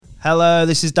Hello,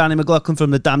 this is Danny McLaughlin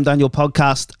from the Damn Daniel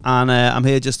podcast, and I'm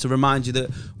here just to remind you that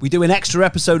we do an extra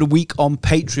episode a week on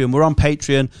Patreon. We're on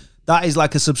Patreon. That is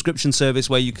like a subscription service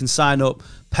where you can sign up,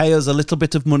 pay us a little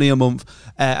bit of money a month,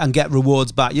 and get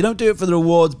rewards back. You don't do it for the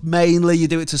rewards mainly, you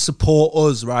do it to support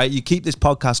us, right? You keep this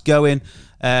podcast going.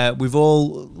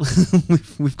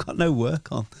 We've got no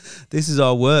work on. This is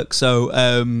our work. So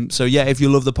yeah, if you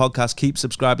love the podcast, keep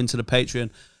subscribing to the Patreon.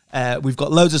 We've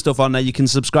got loads of stuff on there. You can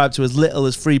subscribe to as little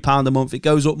as £3 a month. It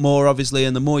goes up more, obviously,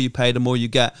 and the more you pay, the more you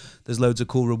get. There's loads of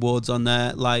cool rewards on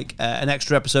there, like an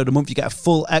extra episode a month. You get a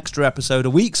full extra episode a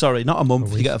week. Sorry, not a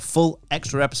month. You get a full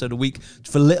extra episode a week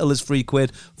for little as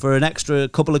 £3. For an extra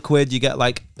couple of quid, you get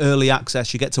like early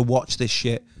access. You get to watch this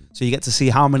shit. So you get to see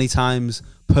how many times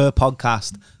per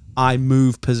podcast I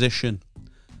move position.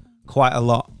 Quite a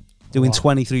lot. Doing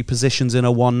 23 positions in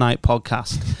a one-night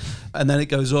podcast. And then it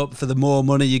goes up. For the more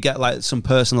money, you get like some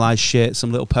personalised shit,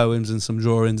 some little poems and some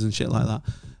drawings and shit like that.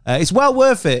 It's well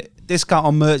worth it. Discount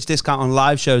on merch, discount on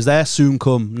live shows. They're soon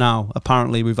come now.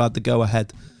 Apparently, we've had the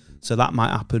go-ahead. So that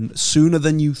might happen sooner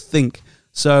than you think.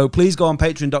 So please go on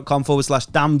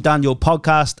patreon.com/Damn Daniel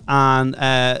podcast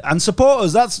and support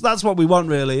us. That's what we want,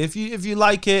 really. If you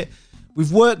like it,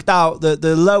 we've worked out that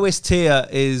the lowest tier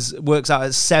works out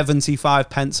at 75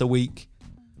 pence a week,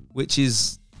 which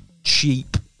is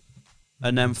cheap.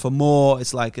 And then for more,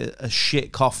 it's like a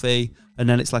shit coffee, and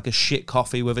then it's like a shit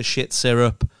coffee with a shit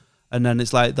syrup, and then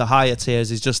it's like the higher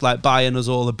tiers is just like buying us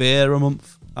all a beer a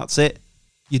month. That's it.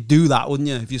 You'd do that, wouldn't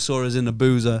you? If you saw us in a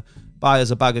boozer, buy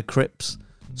us a bag of Crips.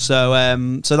 So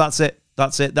that's it.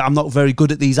 That's it. I'm not very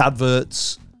good at these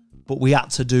adverts, but we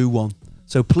had to do one.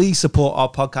 So please support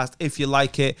our podcast if you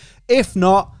like it. If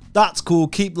not, that's cool.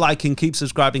 Keep liking, keep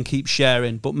subscribing, keep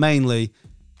sharing, but mainly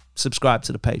subscribe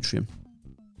to the Patreon.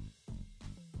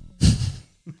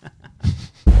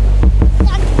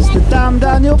 It's the Damn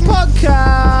Daniel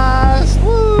podcast.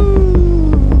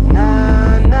 Woo!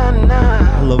 Nah, nah,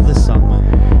 nah. I love this song, man.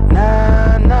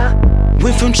 Nah, nah.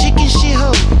 Went from chicken shit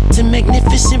hoe to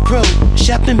magnificent pro.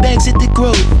 Shopping bags at the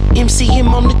Grove,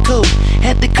 MCM on the coat.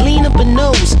 Had to clean up a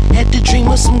nose, had to dream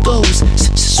of some goals.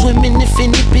 Swimming if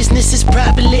any business is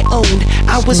privately owned.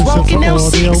 I was walking out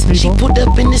 6, she put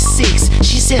up in the 6.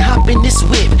 She said hop in this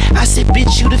whip, I said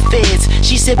bitch you the feds.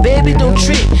 She said baby don't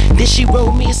trip, then she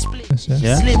rolled me a split.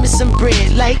 Slip me some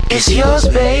bread like it's yours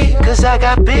babe, cause I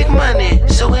got big money.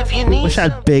 So if you need Wish I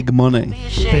had big money.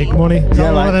 Big money? Yeah,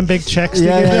 One like, of them big checks.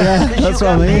 Yeah. That's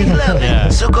what I mean. Yeah.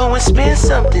 So go and spend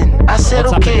something. I said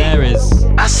What's okay. happened there is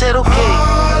I said okay.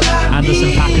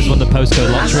 Anderson Packers won the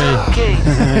postcode lottery.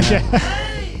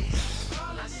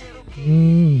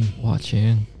 What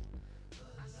tune?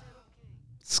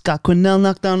 Scott Quinnell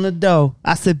knocked on the door.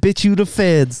 I said, bitch, you the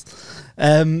feds.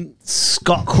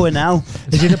 Scott Quinnell.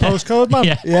 Is he the postcode man?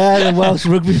 Yeah. The Welsh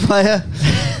rugby player.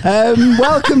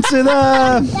 Welcome to the...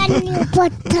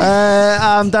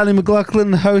 I'm Danny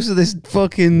McLaughlin, host of this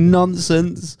fucking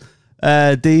nonsense.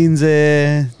 Dean's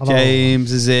here. Hello.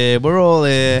 James is here. We're all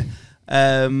here.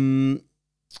 Did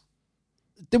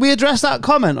we address that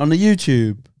comment on the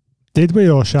YouTube? Did we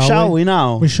or shall we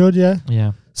now? We should, yeah.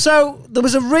 Yeah. So there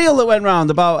was a reel that went round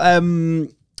about,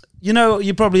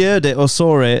 you probably heard it or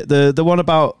saw it. The one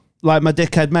about like my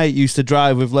dickhead mate used to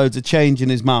drive with loads of change in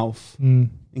his mouth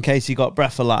in case he got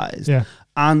breathalyzed. Yeah.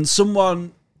 And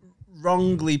someone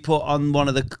wrongly put on one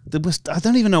of I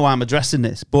don't even know why I'm addressing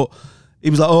this, but he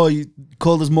was like, "Oh, you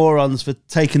called us morons for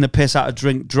taking the piss out of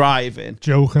drink driving."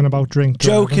 Joking about drink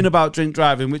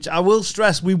driving, which I will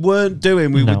stress we weren't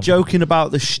doing. We were joking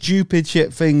about the stupid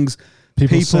shit things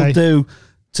people do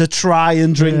to try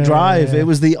and drink drive. It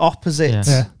was the opposite.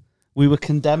 Yeah. We were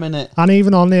condemning it. And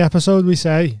even on the episode we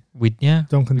say,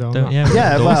 don't condone that.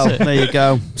 Yeah, well, there you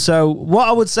go. So what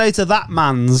I would say to that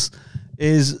man's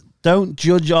is don't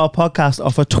judge our podcast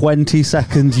off a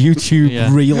 20-second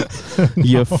YouTube reel,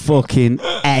 you fucking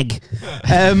egg.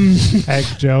 Egg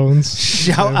Jones.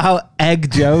 Shout out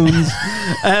Egg Jones.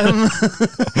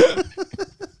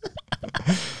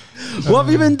 What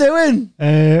have you been doing?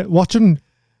 Watching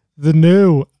the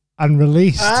new and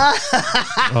released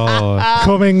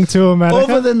Coming to America.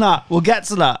 Other than that, we'll get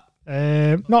to that.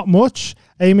 Not much.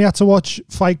 Amy had to watch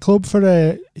Fight Club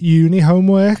for uni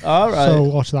homework. All right. So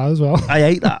watch that as well. I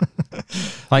hate that.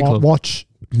 Fight Club. Watch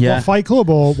Fight Club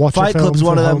or watch Fight a film Club's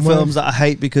one of them homework. films that I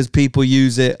hate because people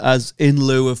use it as in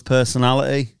lieu of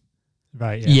personality.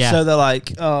 Right, yeah. So they're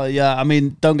like, oh, yeah, I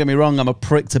mean, don't get me wrong, I'm a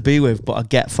prick to be with, but I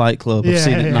get Fight Club. I've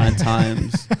seen it 9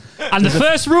 times. And the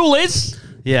first rule is...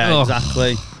 Yeah,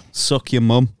 exactly. Suck your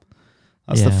mum.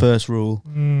 That's the first rule.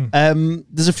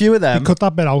 There's a few of them. You cut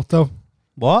that bit out, though.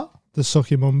 What? The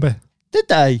suck your mum bit. Did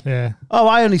they? Yeah. Oh,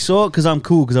 I only saw it because I'm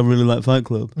cool because I really like Fight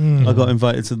Club. I got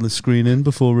invited to the screening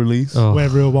before release. Oh. Where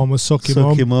rule one was Suck Your Suck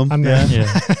Mum. Your Mum, And yeah.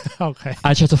 Yeah. Okay.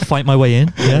 I just had to fight my way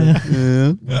in. Yeah.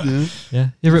 Yeah.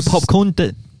 You ever at popcorn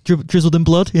drizzled in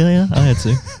blood? Yeah. I had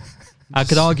to. I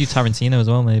could argue Tarantino as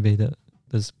well, maybe, that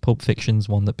there's Pulp Fiction's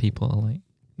one that people are like.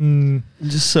 I'm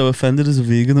just so offended as a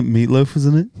vegan that Meatloaf was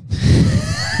in it.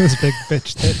 Those big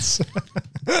bitch tits.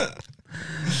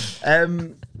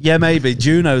 Yeah, maybe.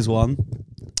 Juno's one.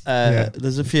 Yeah.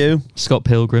 There's a few. Scott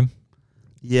Pilgrim.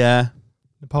 Yeah.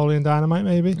 Napoleon Dynamite,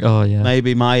 maybe. Oh, yeah.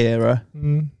 Maybe my era.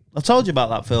 Mm. I told you about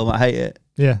that film. I hate it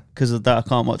Yeah. because of that. I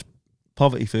can't watch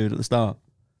poverty food at the start.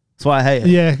 That's why I hate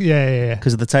it. Yeah.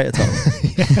 Because of the tater tot.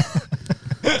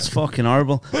 It's fucking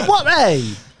horrible. What?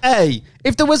 Hey,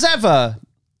 if there was ever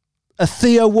a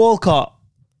Theo Walcott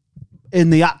in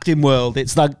the acting world,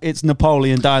 it's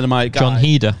Napoleon Dynamite guy. John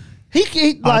Heder.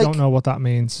 He I don't know what that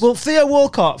means. Well, Theo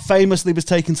Walcott famously was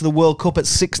taken to the World Cup at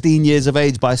 16 years of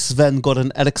age by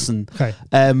Sven-Göran Eriksson. Okay.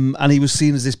 And he was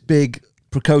seen as this big,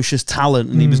 precocious talent,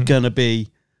 and he was going to be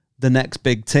the next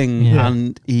big thing, Yeah.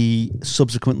 and he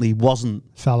subsequently wasn't.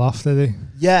 Fell off, did he?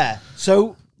 Yeah.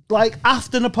 So, like,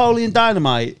 after Napoleon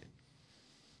Dynamite,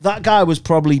 that guy was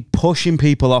probably pushing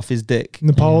people off his dick.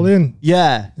 Napoleon.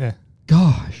 Yeah. Yeah.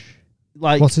 Gosh.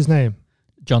 Like, What's his name?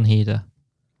 John Heder.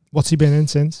 What's he been in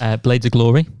since? Blades of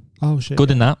Glory. Oh, shit. Good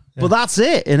in that. but that's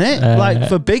it, innit? Like,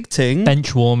 for big ting.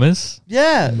 Bench warmers.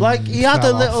 Yeah, like he had a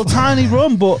fell little off. tiny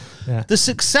run, but Yeah. the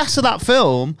success of that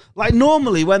film, like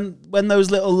normally when those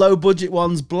little low budget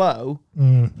ones blow,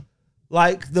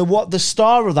 like the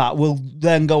star of that will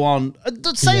then go on.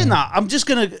 Saying that,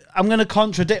 I'm gonna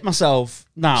contradict myself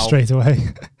now, Straight away.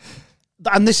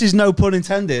 and this is no pun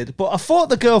intended. But I thought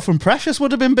the girl from Precious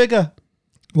would have been bigger.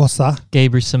 What's that?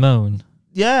 Gabriel Simone.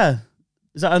 Yeah,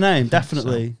 is that her name?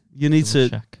 Definitely. You need to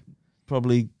Check.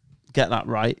 probably get that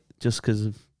right, just because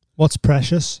of What's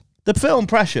Precious? the film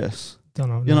Precious. Don't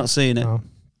know. You're not seeing it. No.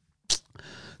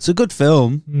 It's a good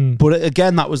film, but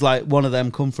again, that was like one of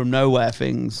them come from nowhere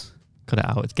things. Cut it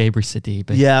out. It's Gabriel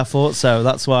Sidibe. Yeah, I thought so.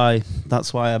 That's why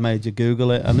I made you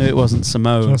Google it. I knew it wasn't Do you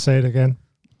Simone. want to say it again?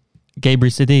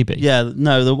 Gabriel Sidibe. Yeah,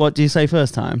 no. What do you say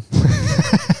first time?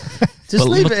 Just Well,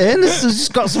 leave it in. It's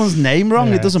just got someone's name wrong.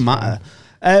 Yeah, It doesn't it's matter.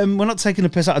 We're not taking a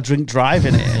piss out of drink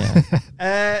driving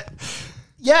here.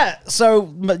 So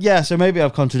maybe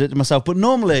I've contradicted myself. But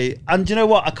normally, and do you know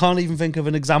what? I can't even think of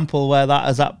an example where that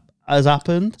has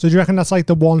happened. So do you reckon that's like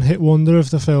the one hit wonder of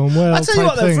the film world? I'll tell you type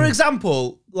what, though. thing? For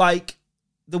example, like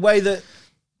the way that,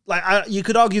 like, you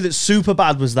could argue that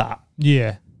Superbad was that.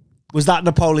 Yeah. Was that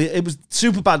Napoleon? It was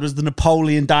Superbad was the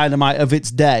Napoleon Dynamite of its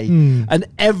day, and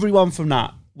everyone from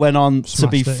that went on to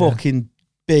be Smashed it, fucking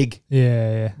big.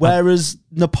 Yeah. Whereas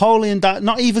Napoleon,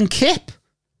 not even Kip,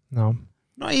 No.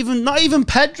 not even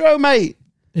Pedro, mate.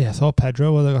 Yeah, I thought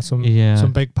Pedro would have got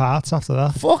some big parts after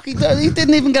that. Fuck, he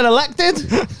didn't even get elected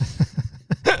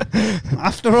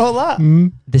after all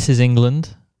that. This is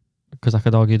England, because I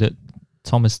could argue that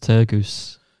Thomas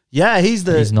Turgoose. Yeah, he's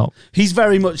not. He's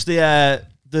very much the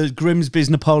Grimsby's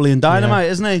Napoleon Dynamite,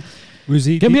 isn't he? Was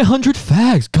he? Give me 100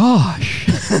 fags. Gosh.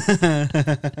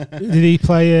 Did he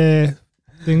play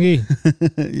thingy?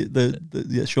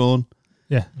 Sean.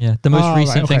 Yeah. Yeah. The most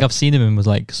recent thing okay. I've seen him in was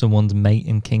like someone's mate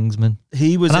in Kingsman.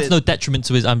 He was. And that's no detriment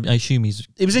to his. I assume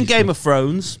he was in Game of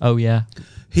Thrones. Oh yeah.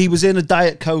 He was in a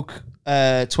Diet Coke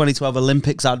 2012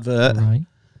 Olympics advert. Right.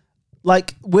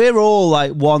 Like, we're all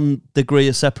like 1 degree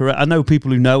of separate. I know people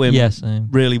who know him Yes.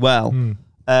 really well.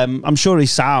 I'm sure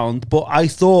he's sound, but I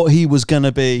thought he was going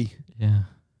to be. Yeah.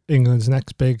 England's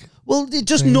next big. Well, it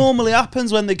just normally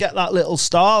happens when they get that little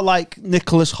star, like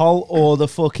Nicholas Hoult or the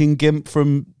fucking gimp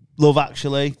from Love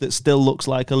Actually that still looks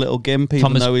like a little gimp. Even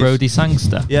Thomas though Brody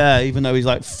Sangster. Yeah, even though he's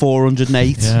like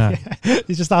 408. Yeah.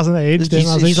 He just hasn't aged.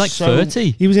 He's like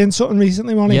 30. He was in something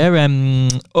recently, wasn't he?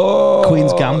 Yeah.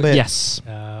 Queen's Gambit. Yes.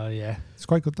 Yeah. It's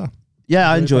quite good, though.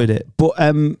 Yeah, I enjoyed it. But,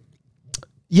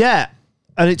 yeah.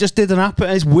 And it just didn't happen.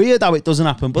 It's weird how it doesn't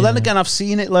happen. But then again, I've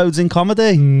seen it loads in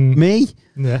comedy. Me?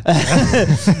 Yeah.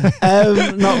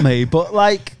 Not me, but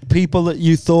like people that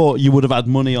you thought you would have had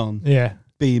money on Yeah.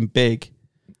 being big.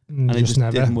 And it just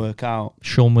never. didn't work out.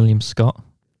 Sean William Scott.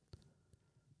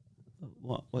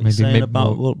 What are you saying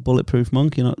about Bulletproof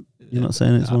Monk? You're not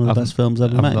saying it's one of the best films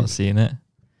ever I've made? not seen it.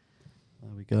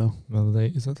 There we go. Well,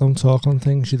 don't talk on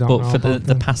things you don't know But for about the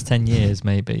them. past 10 years,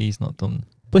 maybe he's not done.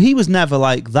 But he was never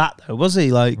like that, though, was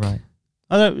he? Like, Right.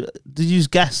 I don't. Did you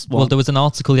just guess? What? Well, there was an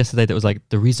article yesterday that was like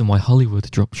the reason why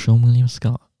Hollywood dropped Sean William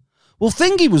Scott. Well,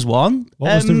 Thingy was one.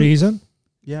 What was the reason?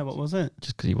 Yeah, what was it?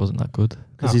 Just because he wasn't that good.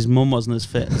 Because his mum wasn't as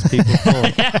fit as people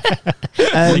thought.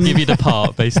 They give you the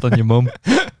part based on your mum.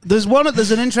 There's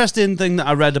an interesting thing that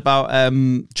I read about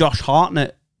Josh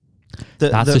Hartnett.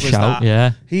 That's a shout,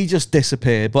 yeah. He just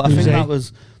disappeared, but I Who's think he? that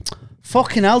was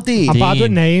fucking hell, Dean. I'm bad with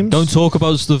Dean, names. Don't talk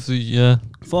about stuff that, yeah.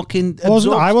 Fucking I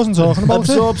wasn't talking about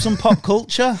absorb it. some pop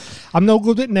culture. I'm no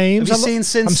good at names. Have you seen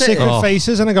Sin I'm City? sick of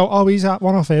faces, and I go, "Oh, he's that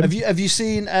one off him." Have you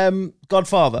seen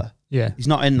Godfather? Yeah. He's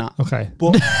not in that. Okay.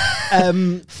 But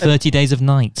 30 Days of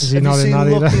Night. Is he have not you in seen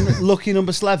that either? Lucky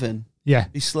Number Slevin? Yeah.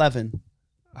 He's Slevin.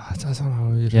 I don't know.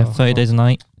 Who you're Yeah, talking 30 about. Days of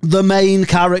Night. The main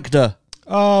character.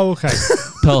 Oh, okay.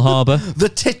 Pearl Harbor. The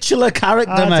titular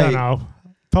character, I mate. don't know.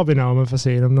 Probably know him if I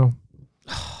seen him. No.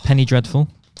 Penny Dreadful.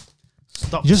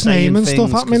 Stop You're just saying naming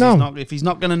stuff things, at me 'cause now. if he's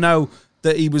not going to know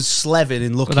that he was Slevin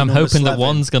in Lucky But I'm Number hoping that Slevin.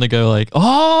 one's going to go like,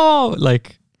 oh,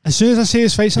 like, As soon as I see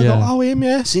his face, I Yeah. go, "Oh, him,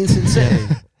 yeah, Seen Sin City?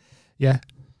 Do yeah."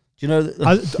 you know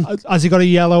that? Has he got a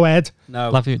yellow head? No.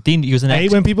 laugh at you. Dean, he was an Hey,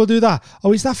 ex. when people do that,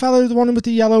 oh, is that fellow the one with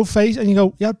the yellow face? And you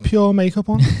go, he had pure makeup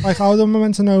on. Like, how am I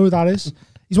meant to know who that is?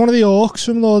 He's one of the orcs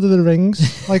from Lord of the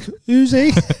Rings. Like, who's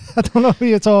he? I don't know who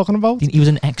you're talking about. Dean, he was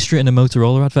an extra in a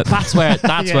Motorola advert. That's where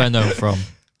Yeah. where I know him from.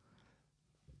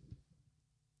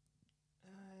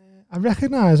 I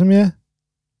recognise him, yeah.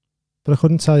 But I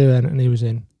couldn't tell you anything he was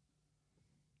in.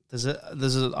 There's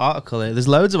an article here. There's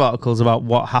loads of articles about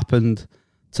what happened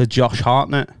to Josh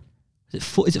Hartnett.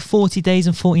 Is it 40 Days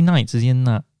and 40 Nights? Is he in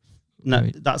that? No,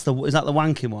 Right. is that the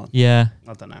wanking one? Yeah.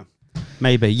 I don't know.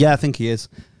 Maybe. Yeah, I think he is.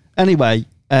 Anyway,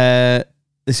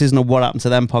 this isn't a What Happened to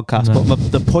Them podcast, No.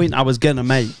 but the point I was going to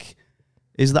make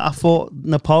is that I thought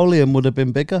Napoleon would have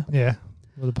been bigger. Yeah.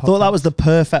 I thought that was the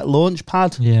perfect launch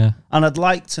pad. Yeah. And I'd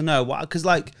like to know why, because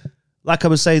like I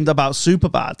was saying about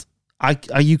Superbad,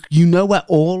 you know where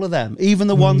all of them, even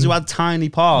the ones who had tiny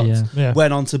parts, Yeah.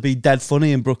 went on to be dead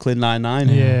funny in Brooklyn Nine-Nine.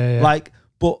 Yeah. Like,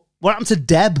 but what happened to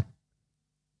Deb?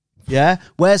 Yeah,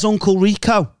 where's Uncle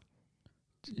Rico?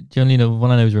 Do you only know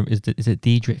one I know is it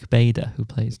Diedrich Bader who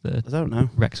plays the I don't know.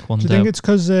 Rex Kwon Do you Do? think it's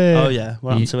because... Oh yeah,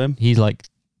 what happened to him? He's like,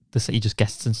 he just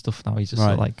guests and stuff now. He's just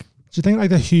sort of Right. like, Do you think like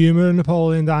the humour in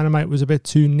Napoleon Dynamite was a bit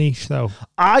too niche though?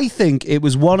 I think it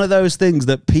was one of those things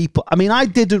that people. I mean, I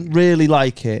didn't really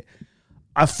like it.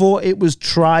 I thought it was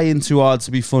trying too hard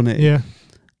to be funny. Yeah.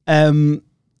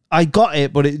 I got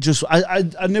it, but it just I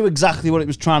knew exactly what it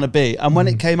was trying to be. And when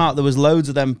it came out, there was loads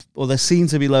of them, or there seemed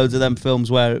to be loads of them films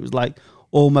where it was like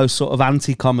almost sort of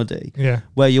anti-comedy, Yeah.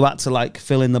 where you had to like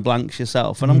fill in the blanks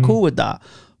yourself, and I'm cool with that.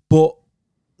 But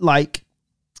like,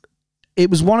 it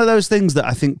was one of those things that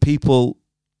I think people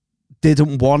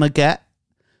didn't want to get.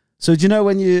 So do you know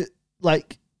when you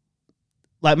like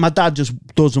my dad just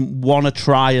doesn't want to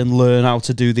try and learn how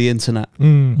to do the internet.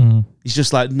 He's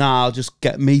just like, nah, I'll just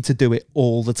get me to do it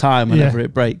all the time whenever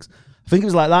it breaks. I think it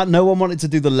was like that. No one wanted to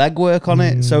do the legwork on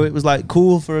it. So it was like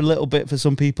cool for a little bit for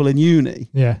some people in uni.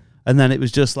 Yeah. And then it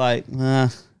was just like,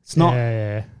 it's not,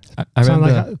 Yeah. I Sound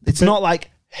remember. like it's not like,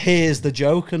 here's the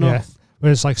joke enough.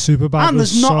 Where it's like Superbad. And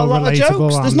there's not a lot of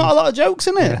jokes. There's not a lot of jokes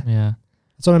in it. Yeah.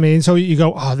 That's what I mean. So you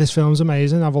go, oh, this film's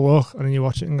amazing. Have a look, and then you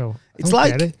watch it and go, It's I don't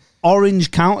like get it. Orange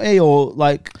County, or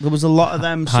like there was a lot of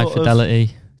them High sort of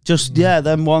Fidelity. just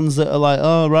them ones that are like,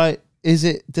 oh right,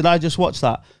 did I just watch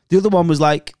that? The other one was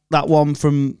like that one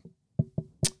from,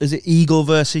 is it Eagle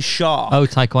versus Shark? Oh,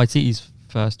 Taika Waititi's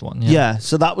first one. Yeah,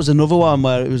 so that was another one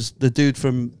where it was the dude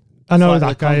from I know who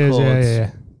Flight of that the guy is. Conchords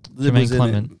Yeah. that Jermaine was in it.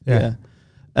 Clement.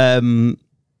 Yeah.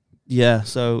 Yeah,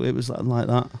 so it was like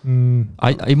that.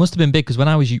 It must have been big because when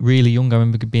I was really young, I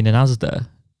remember being in Asda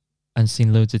and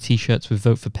seeing loads of T-shirts with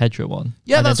 "Vote for Pedro" on.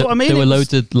 Yeah, And that's then what I mean. There were It was-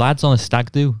 loads of lads on a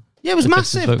stag do. Yeah, it was But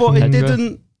just massive, vote but for it Pedro.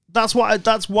 didn't. That's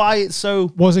why it's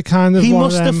so. Was it kind of He one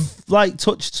must of them? have like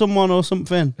touched someone or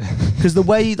something, because the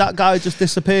way that guy just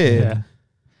disappeared. Yeah.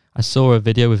 I saw a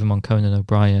video with him on Conan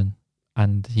O'Brien,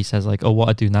 and he says like, "Oh, what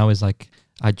I do now is like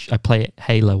I play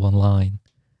Halo online,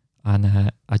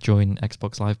 and I join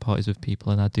Xbox Live parties with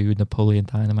people, and I do Napoleon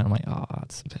Dynamite." I'm like, "Oh,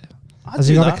 that's a bit." Has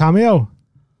he got a cameo?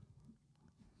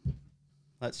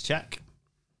 Let's check.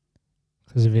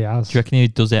 Because if he has, Do you reckon he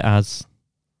does it as?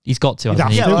 He's got to. He'd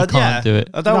Hasn't he? have to. He can't do it.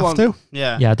 I don't have want to.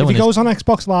 Yeah, Yeah, I don't If he want goes on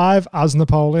Xbox Live as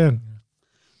Napoleon,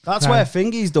 That's Yeah. where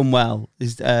Fingy's done well.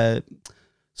 Is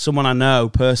someone I know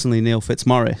personally, Neil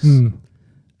Fitzmaurice,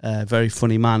 very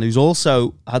funny man, who's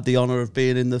also had the honour of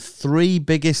being in the 3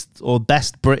 biggest or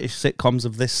best British sitcoms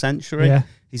of this century. Yeah.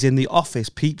 He's in The Office,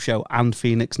 Peep Show, and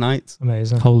Phoenix Nights.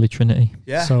 amazing. Holy Trinity.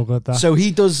 Yeah, So good that. So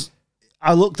he does.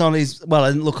 I looked on his. Well, I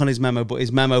didn't look on his memo, but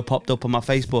his memo popped up on my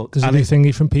Facebook. Does he and do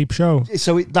thingy from Peep Show?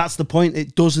 that's the point.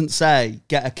 It doesn't say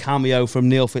get a cameo from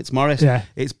Neil Fitzmaurice. Yeah.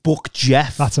 It's book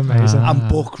Jeff That's amazing. Ah. and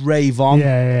book Ray Vaughan.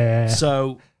 Yeah.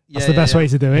 So That's the best way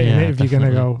to do it, Yeah, isn't it? If you're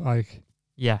gonna definitely. go like,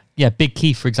 Yeah. Big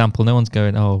Keith, for example. No one's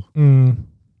going, oh.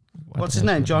 What's his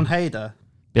name? John Hader.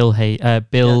 John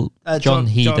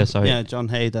Heder, sorry. Yeah, John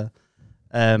Hader.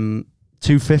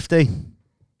 250.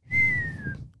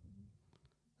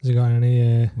 Has he got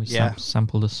any? We Yeah.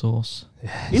 sampled a sauce.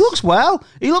 He looks well.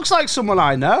 He looks like someone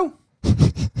I know.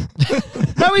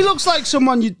 No, he looks like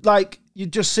someone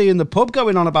you'd just see in the pub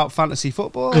going on about fantasy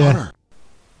football. Yeah. Connor,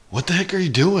 what the heck are you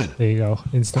doing? There you go.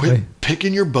 Instantly. Quit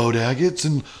picking your boat agates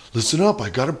and listen up. I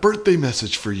got a birthday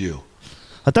message for you.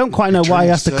 I don't quite know You're why he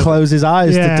has to turning close his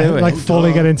eyes Yeah, to do it. like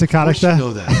fully get into Of course character. you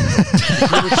know that. You're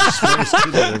pretty much the smartest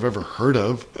kid that I've ever heard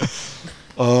of.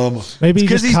 Maybe he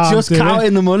Because he's can't just do it.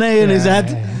 counting the money in his head.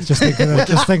 Yeah, just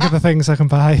think of the things I can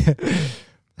buy.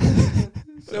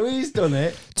 So he's done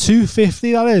it.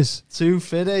 250. That is.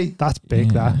 250. That's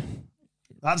big. Yeah.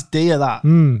 That's dear, that.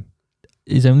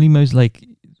 His only most, like,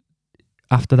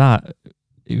 after that,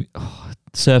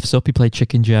 Surf's Up, he played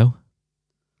Chicken Joe.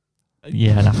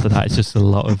 Yeah, and after that, it's just a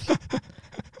lot of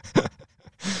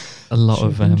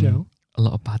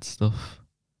bad stuff.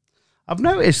 I've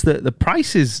noticed that the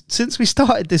prices, since we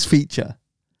started this feature,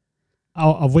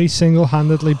 Have we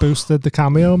single-handedly boosted the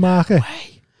cameo market?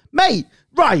 mate,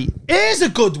 right, here's a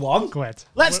good one. Go ahead.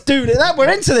 Let's do that.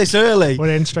 We're into this early. We're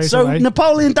in straight So away.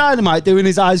 Napoleon Dynamite doing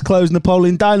his eyes closed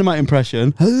Napoleon Dynamite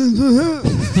impression.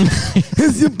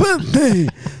 It's your birthday.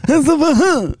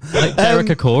 Like Derek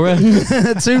Acora.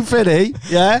 250,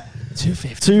 yeah.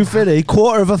 250,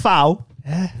 quarter of a foul.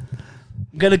 Yeah.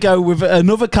 I'm gonna go with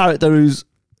another character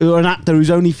an actor who's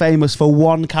only famous for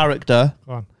one character.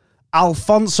 Go on.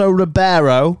 Alfonso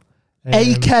Ribeiro,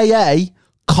 aka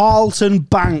Carlton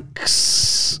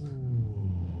Banks.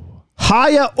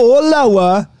 Higher or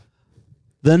lower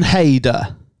than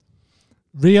Hader?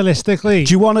 Realistically,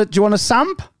 Do you want a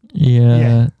samp?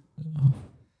 Yeah.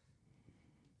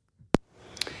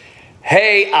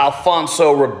 Hey,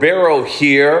 Alfonso Ribeiro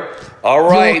here. All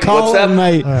right, You're Carlton, what's up,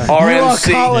 mate? You are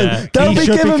RMC? Carlton. Yeah. Don't He be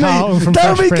should be giving Carlton me. from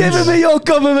Don't Fresh be Prince. giving me your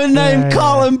government name, Yeah.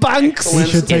 Carlton Banks. you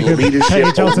should take in a leadership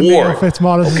page out of award. Neil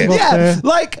Fitzmaurice. Okay. Yeah,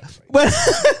 like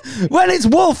when it's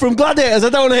Wolf from Gladiators, I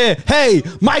don't want to hear, hey,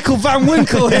 Michael Van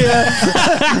Winkle here.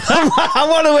 I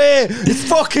want to hear, it's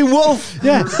fucking Wolf.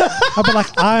 Yeah. I'd be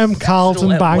like, I am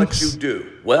Carlton At Banks. What you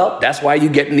do. Well, that's why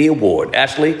you're getting the award.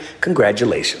 Ashley,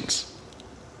 congratulations.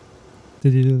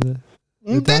 Did you do the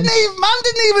Didn't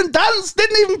even dance,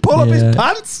 didn't even pull up his Yeah.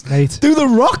 pants. Mate. Do the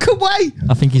rock away.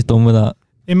 I think he's done with that.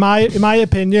 In my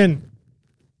opinion,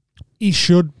 he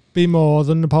should be more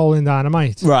than Napoleon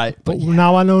Dynamite. Right. But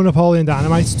now I know Napoleon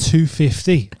Dynamite's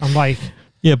 250. I'm like,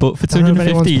 Yeah, but for I don't know if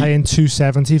anyone's 250, paying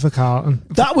 270 for Carlton.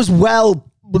 That was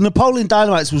Napoleon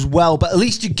Dynamite's was but at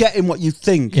least you're getting what you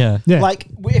think. Yeah. Yeah. Like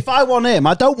if I want him,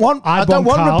 I don't want Carlton.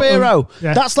 Ribeiro.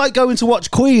 Yeah. That's like going to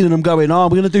watch Queen and I'm going, oh, we're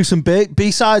going to do some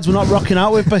B-sides. We're not rocking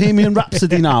out with Bohemian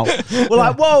Rhapsody now. We're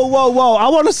like, whoa. I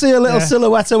want to see a little Yeah.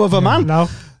 silhouette of a man. No,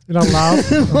 you're not allowed.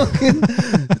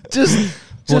 Just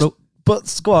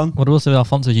but go on. what also with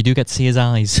Alfonso, you do get to see his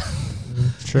eyes.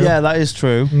 True. Yeah, that is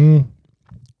true.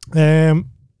 I'm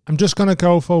just going to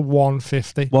go for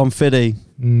 150.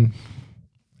 150.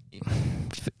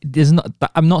 There's not.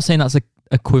 I'm not saying that's a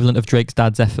equivalent of Drake's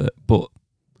dad's effort, but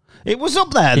It was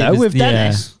up there It though was- with yeah.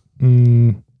 Dennis.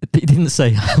 he didn't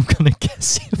say, I'm going to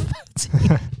guess you're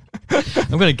 13.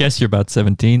 I'm going to guess you're about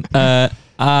 17.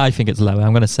 I think it's lower.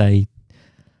 I'm going to say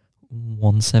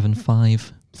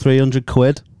 175. 300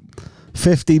 quid.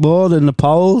 50 more than the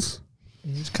polls.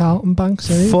 He's Carlton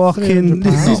Banks, eh? Fucking,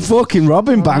 this is £300. fucking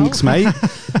Robin Banks, mate.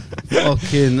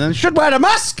 Fucking, should wear a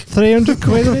mask. 300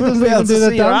 quid if he doesn't Be able even to do the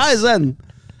see your eyes dance. then.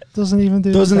 Doesn't even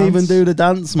do Doesn't the even dance. do the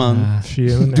dance, man.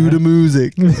 Fuming, Do yeah. the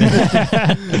music. Do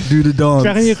the Do you reckon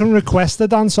dance. you can request a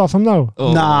dance off him though?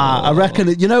 Nah, I reckon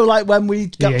it, you know, like when we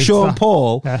got hates Sean that.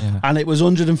 Paul Yeah. and it was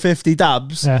 150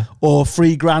 dabs Yeah. or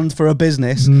 $3,000 for a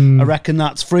business. I reckon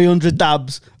that's 300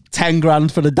 dabs, 10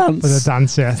 grand for the dance. For the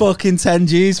dance, yeah. Fucking 10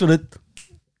 G's for the.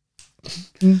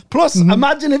 Plus,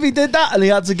 imagine if he did that and he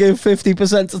had to give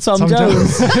 50% to Tom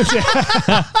Jones.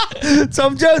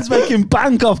 Tom Jones making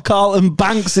bank off Carlton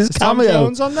Banks' Tom cameo.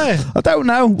 Jones on there. I don't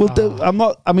know. We'll do, I'm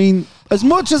not. I mean, as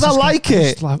much as I like I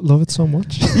it, just love it so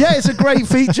much. yeah, it's a great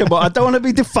feature, but I don't want to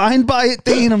be defined by it,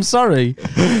 Dean. I'm sorry.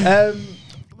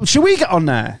 Should we get on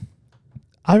there?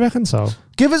 I reckon so.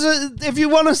 Give us if you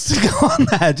want us to go on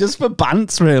there, just for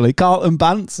Bants, really. Carlton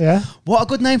Bants. Yeah. What a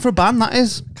good name for a band that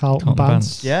is. Carlton Carlton Banks.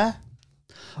 Banks. Yeah.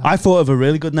 I thought of a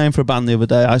really good name for a band the other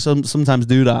day. I sometimes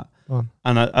do that, Go on.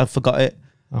 and I forgot it.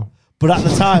 Oh. But at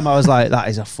the time, I was like, that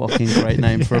is a fucking great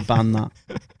name for a band, that.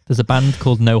 There's a band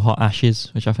called No Hot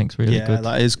Ashes, which I think is really Yeah, good.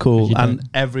 that is cool. You And don't-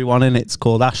 everyone in it's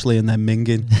called Ashley and they're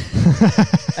minging.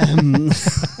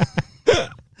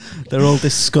 They're all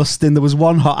disgusting. There was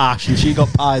one hot ash and she got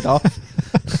pied off.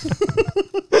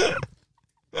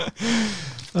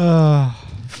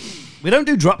 We don't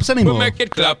do drops anymore. We'll make it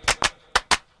clap.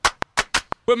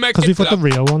 We'll make Because it we've got clap. the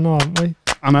real one, haven't we?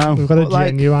 I know. We've got a But,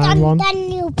 genuine one.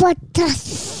 Then you put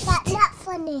us. That's not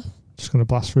funny. Just going to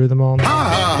blast through them all. yeah,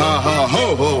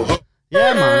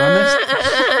 man, I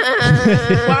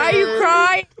missed. Why are you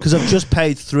crying? Because I've just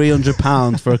paid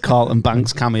 £300 for a Carlton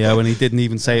Banks cameo, and he didn't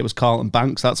even say it was Carlton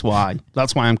Banks. That's why.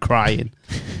 That's why I'm crying.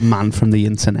 Man from the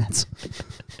internet.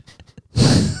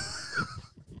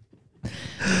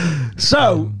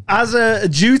 So, as a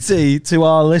duty to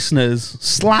our listeners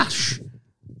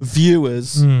 /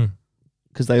 viewers,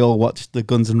 because they all watched the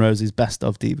Guns N' Roses Best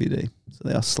of DVD, so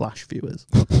they are / viewers.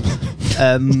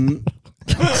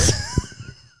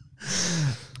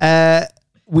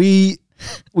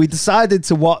 We decided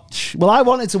to watch. Well, I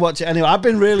wanted to watch it anyway. I've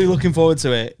been really looking forward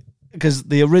to it because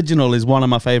the original is one of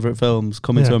my favorite films.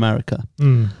 Coming to America,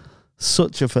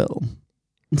 such a film,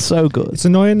 so good. It's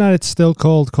annoying that it's still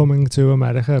called Coming to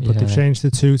America, but they've changed the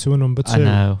 2 to a number 2. I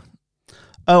know.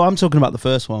 Oh, I'm talking about the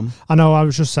first one. I know. I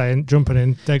was just saying, jumping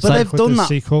in. But they've done that.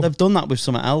 Sequel. They've done that with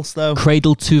something else, though.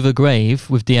 Cradle to the Grave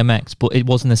with DMX, but it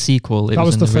wasn't a sequel. It That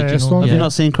was an the first original. one. Have Yeah. you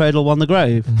not seen Cradle Won the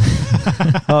Grave?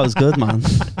 Oh, it was good, man.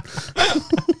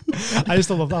 I used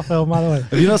to love that film, by the way.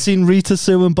 Have you not seen Rita,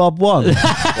 Sue, and Bob 1?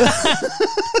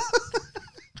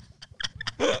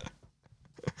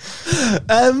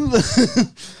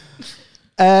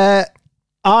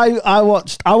 I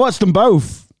watched them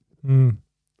both, and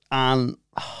I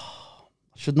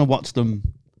shouldn't have watched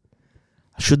them.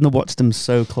 I shouldn't have watched them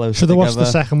so close. Should have watched the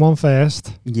together. second one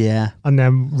first, Yeah. and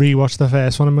then rewatch the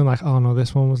first one and been like, oh no,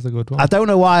 this one was the good one. I don't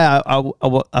know why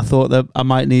I thought that I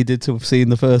might needed to have seen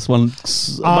the first one.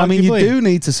 I mean, you Arguably. do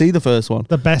need to see the first one.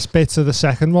 The best bits of the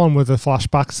second one were the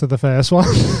flashbacks to the first one.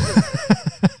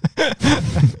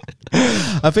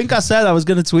 I think I said I was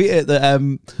going to tweet it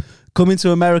that Coming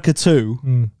to America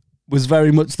 2 was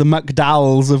very much the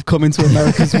McDowells of Coming to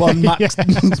America's 1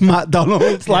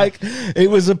 McDonald's. Like, it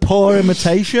was a poor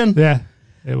imitation. Yeah,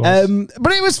 it was.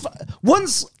 But it was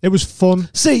once. It was fun.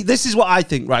 See, this is what I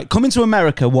think. Right, Coming to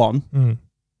America 1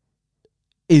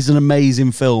 is an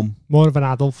amazing film, More of an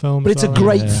adult film. but as it's a well,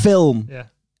 great yeah. film. Yeah.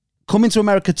 Coming to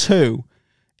America 2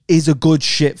 is a good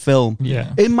shit film.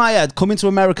 Yeah. In my head, Coming to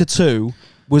America 2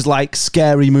 was like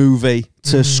Scary Movie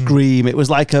to Scream. It was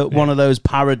like one of those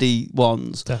parody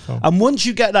ones. Definitely. And once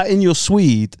you get that in your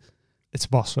swede, It's a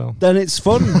boss film. then it's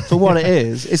fun for what it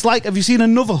is. It's like, have you seen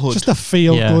Another Hood? Just a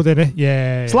feel Yeah. good in it.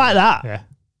 Yeah. It's like that. Yeah.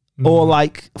 Or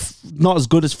like, not as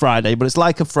good as Friday, but it's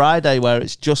like a Friday where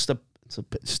it's just a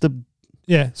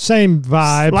Yeah. Same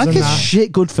vibes. like and a that.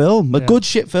 shit good film. A Yeah. good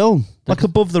shit film. Like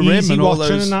Above the Rim Easy and all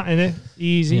watching those. and that in it.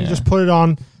 Easy. You Yeah. just put it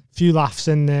on. Few laughs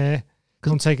in there.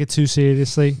 Don't take it too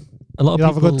seriously. A lot of You'll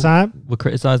have a people good time. were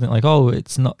criticizing it, like, "Oh,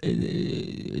 it's not.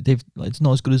 It's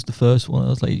not as good as the first one." I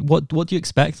was like, "What do you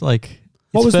expect?" Like,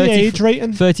 What it's was the 30 age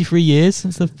rating? 33 years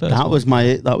since the first. That one. was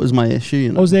my issue. You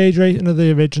know? What was the age rating of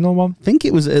the original one? I think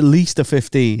it was at least a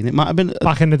 15. It might have been.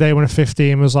 Back in the day when a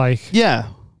 15 was like, Yeah.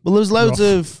 Well, there was loads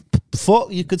of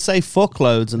you could say fuck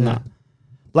loads and that.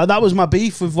 Like, that was my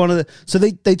beef with one of the. So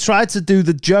they tried to do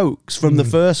the jokes from the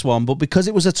first one, but because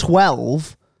it was a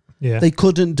 12, yeah. they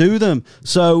couldn't do them.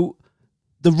 So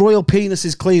the royal penis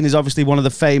is clean is obviously one of the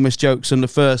famous jokes from the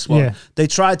first one. Yeah. They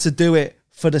tried to do it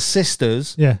for the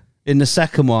sisters yeah. in the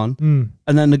second one,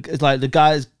 and then the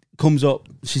guy comes up,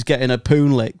 she's getting a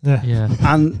poon lick. Yeah.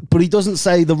 Yeah. But he doesn't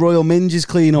say the royal minge is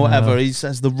clean or whatever. He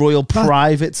says the royal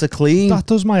privates are clean. That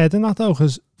does my head in that though,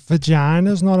 because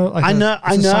vagina's not a, I know.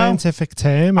 a scientific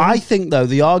term. I think though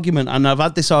the argument, and I've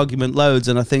had this argument loads,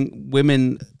 and I think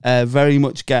women very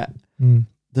much get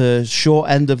the short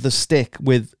end of the stick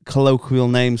with colloquial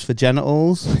names for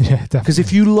genitals. yeah, definitely. Because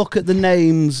if you look at the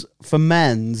names for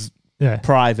men's yeah.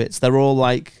 privates, they're all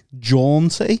like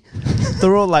jaunty.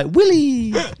 They're all like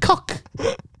Willy, cock,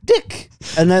 dick,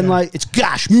 and then like it's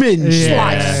gash, minge,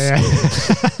 slice. Yeah.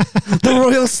 The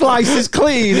royal slice is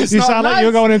clean. It's You not sound like nice.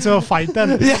 you're going into a fight then.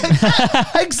 Yeah,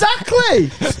 exactly.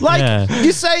 Like Yeah.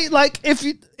 you say, like if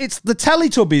you, it's the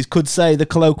Teletubbies could say the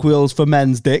colloquials for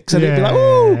men's dicks, and it'd be like,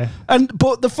 ooh, Yeah.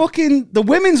 but the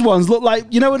women's ones look like,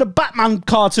 you know, in a Batman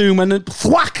cartoon when a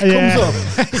thwack comes Yeah. up.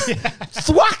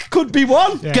 Thwack could be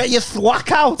one. Yeah. Get your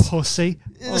thwack out. Pussy.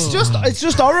 It's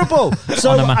just horrible.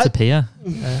 So Onomatopoeia.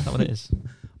 Is that what it is?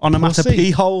 onomatopoeia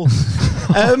Pussy. hole.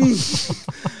 So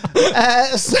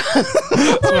That's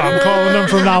what I'm calling them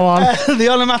from now on. the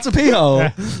onomatopoeia hole.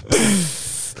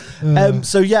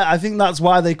 So yeah, I think that's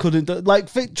why they couldn't do,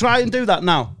 try and do that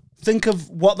now. Think of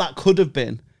what that could have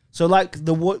been. So like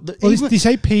Well, they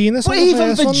say penis. But on the even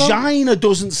first one, though. vagina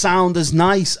doesn't sound as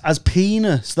nice as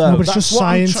penis, though. No, but it's That's just what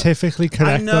I'm scientifically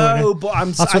correct. I though, know, innit? but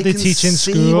That's what they teach in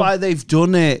see school. why they've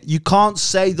done it. You can't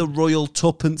say the royal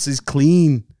tuppence is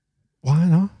clean Why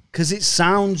not? because it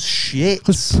sounds shit.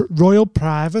 Because Royal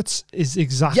Privates is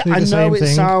exactly Yeah, I the same know it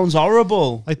thing. sounds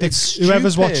horrible. Like it's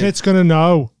whoever's stupid. watching it's gonna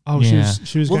know. Oh, Yeah.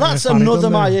 she was. Well, getting that's her fanny another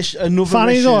done my there. issue. Another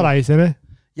Fanny's issue. all right, isn't it?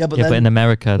 Yeah, but Yeah, but in then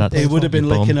America, that's it would have been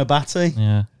your bum. licking a batty.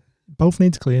 Yeah. Both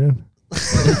needs cleaning.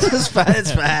 It's fair.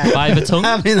 It's fair. By the tongue.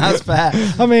 I mean, that's fair.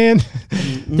 I mean,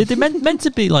 Did they meant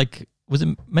to be like? Was it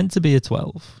meant to be a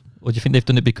 12, or do you think they've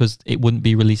done it because it wouldn't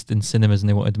be released in cinemas and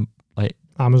they wanted like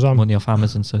Amazon. money off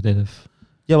Amazon, so they'd have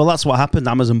Yeah, well, that's what happened.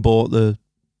 Amazon bought the.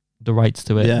 rights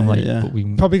to it. Yeah, and like, yeah. but we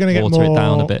Probably going to get water it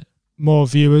down a more bit. more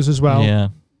viewers as well. Yeah,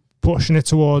 Pushing it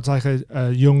towards like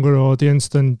a younger audience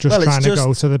than just Well, it's trying to just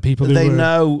go to the people who They were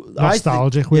know.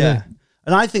 nostalgic with it.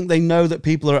 And I think they know that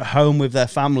people are at home with their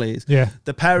families. Yeah.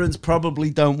 The parents probably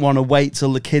don't want to wait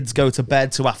till the kids go to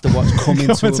bed to have to watch Coming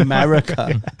to Coming to America.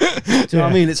 Do you know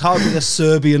what I mean? It's hardly a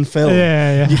Serbian film.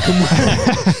 Yeah, You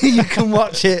can you can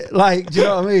watch it like, do you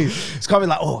know what I mean? It's kind of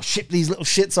like, oh, ship these little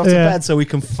shits off to bed so we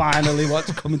can finally watch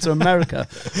Coming to America.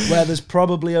 Where there's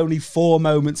probably only 4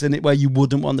 moments in it where you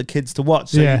wouldn't want the kids to watch.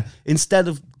 So Yeah. instead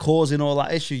of causing all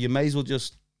that issue, you may as well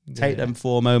just take them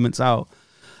 4 moments out.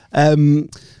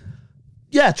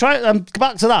 Yeah, try.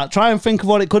 Back to that. Try and think of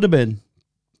what it could have been.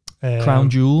 Crown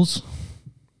Jewels.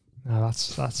 No,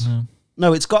 that's Yeah.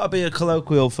 No, it's got to be a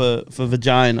colloquial for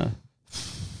vagina.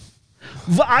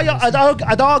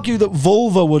 I'd argue that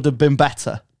vulva would have been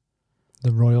better.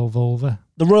 the Royal Vulva.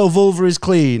 The royal vulva is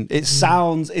clean. It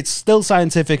sounds. It's still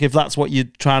scientific if that's what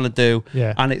you're trying to do.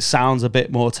 Yeah. And it sounds a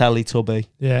bit more Teletubby.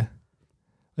 Yeah.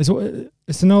 Is there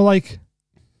no like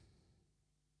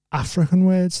African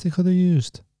words they could have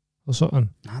used or something?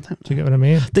 I don't know. Do you get what I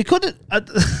mean? They could have.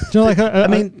 Do you know like I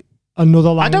mean, another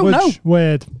I don't language know.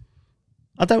 word?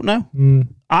 I don't know. Mm.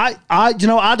 Do you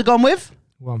know what I'd have gone with?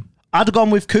 One. I'd have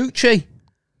gone with coochie.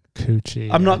 Coochie.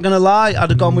 I'm not going to lie. I'd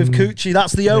have gone with coochie.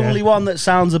 That's the only one that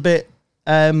sounds a bit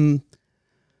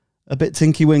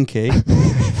tinky winky.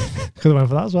 Could have went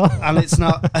for that as well. And it's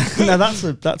not. No, that's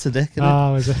a dick. Isn't it?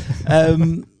 Oh, is it?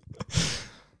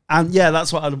 And yeah,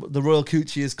 that's what the royal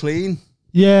coochie is clean.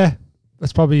 Yeah,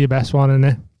 that's probably your best one, isn't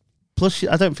it? Plus,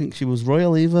 I don't think she was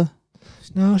royal either.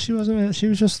 No, she wasn't. She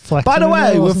was just flexing. By the in way,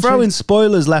 there, we're wasn't throwing she?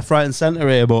 spoilers left, right, and centre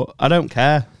here, but I don't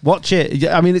care. Watch it.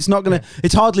 I mean, it's not gonna.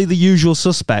 It's hardly the usual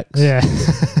suspects. Yeah.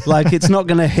 Like, it's not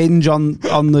gonna hinge on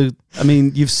the. I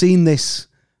mean, you've seen this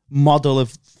model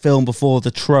of film before,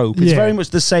 the trope. It's Yeah. very much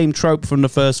the same trope from the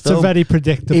first It's a film. very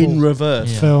predictable in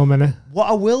reverse. film, innit? What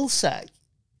I will say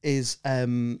is,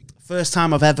 first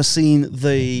time I've ever seen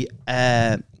the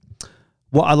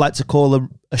what I like to call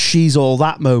a she's all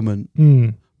that moment,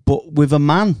 but with a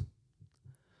man.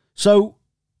 So,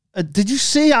 did you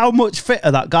see how much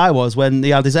fitter that guy was when he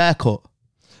had his hair cut?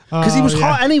 Because he was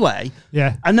hot anyway.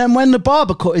 Yeah. And then when the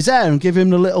barber cut his hair and gave him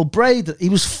the little braid, he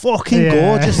was fucking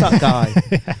gorgeous, that guy.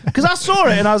 Because I saw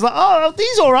it and I was like, oh,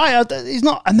 he's all right. He's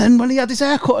not. And then when he had his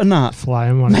hair cut and that,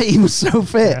 Flying one. mate, he was so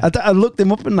fit. I looked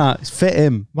him up and that. It's fit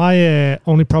him. My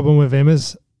only problem with him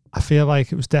is I feel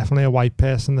like it was definitely a white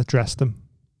person that dressed him.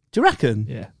 Do you reckon?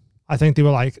 Yeah. I think they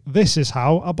were like, this is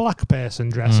how a black person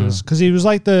dresses. Because he was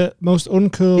like the most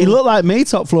uncool. He looked like me,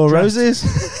 Top Floor Roses.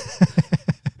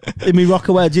 In me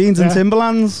Rockaware jeans and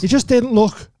Timberlands. He just didn't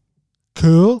look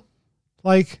cool.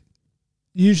 Like,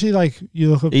 usually, like, you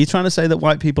look at. Are you trying to say that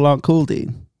white people aren't cool,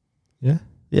 Dean? Yeah.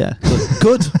 Yeah.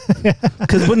 Good.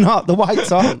 Because we're not. The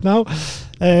whites aren't. No.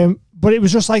 But it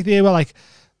was just like they were like,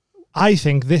 I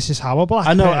think this is how a black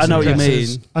I know person what you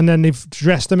dresses. mean. And then they've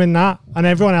dressed him in that, and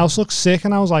everyone else looks sick.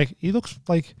 And I was like, he looks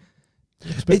like.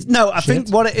 I think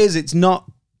what it is, it's not.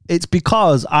 It's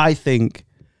because I think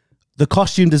the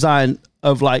costume design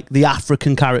of like the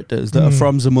African characters that are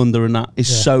from Zamunda and that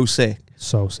is so sick.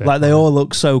 So sick. Like they all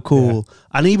look so cool. Yeah.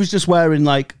 And he was just wearing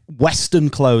like Western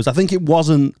clothes. I think it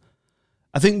wasn't.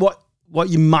 I think what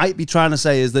you might be trying to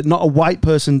say is that not a white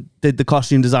person did the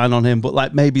costume design on him, but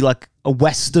like maybe like a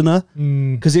Westerner,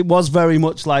 because it was very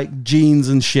much like jeans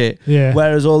and shit. Yeah.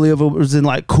 Whereas all the other was in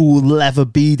like cool leather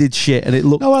beaded shit, and it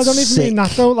looked. No, I don't even sick. mean that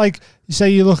though. Like you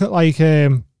say, you look at like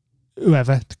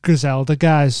whoever the Griselda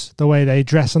guys, the way they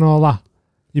dress and all that,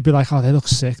 you'd be like, oh, they look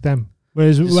sick. Them.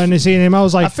 Whereas when I seen him, I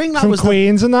was like, I think that from was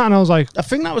Queens and that, and I was like, I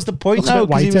think that was the point looks a though, bit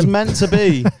because he white, was him. meant to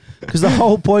be. Because the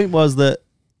whole point was that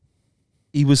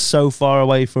he was so far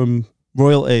away from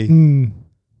royalty.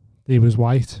 He was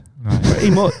white. Right. Pretty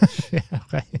much. Yeah,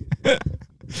 okay.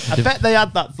 I bet they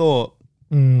had that thought.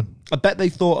 I bet they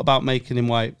thought about making him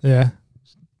white. Yeah.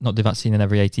 not do that scene in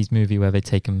every 80s movie where they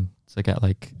take him to get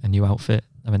like a new outfit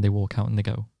and then they walk out and they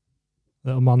go.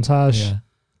 Little montage. Yeah.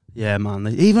 Yeah, man.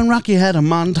 Even Rocky had a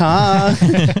montage.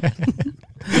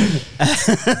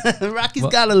 Rocky's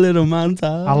got a little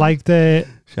montage. I liked the.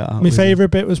 Shut up, My with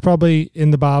favourite bit was probably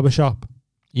in the barbershop.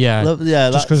 Yeah.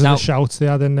 Yeah, Just because of Now- the shouts they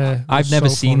had in there. I've never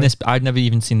seen this. I've never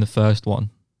even seen the first one.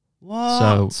 What?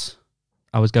 So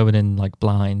I was going in like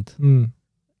blind. Mm.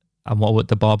 And what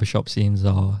the barbershop scenes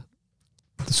are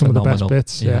Some of the best phenomenal.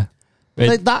 bits, yeah.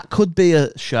 Like, that could be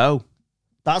a show.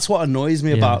 That's what annoys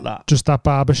me about that. Just that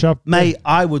barbershop. Mate,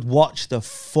 I would watch the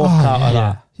fuck out of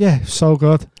that. Yeah, so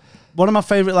good. One of my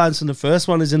favourite lines from the first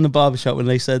one is in the barbershop when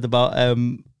they said about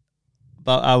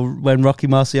how when Rocky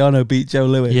Marciano beat Joe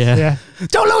Louis. Yeah.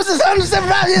 Joe Louis is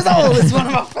 175 years old. It's one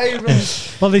of my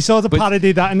favourites. Well, they sort of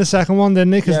parodied that in the second one, didn't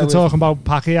they? Because they're talking about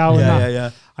Pacquiao and that.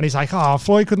 Yeah. And he's like, oh,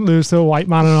 Floyd couldn't lose to a white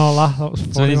man and all that. That was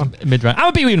So funny. he's mid-round.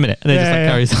 I'll beat you in a minute. And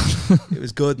then just carries on. It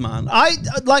was good, man.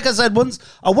 Like I said, once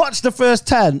I watched the first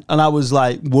 10 and I was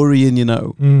like worrying, you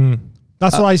know.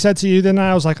 That's what I said to you, didn't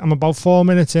I? I was like, I'm about 4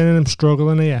 minutes in and I'm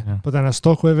struggling here. Yeah. But then I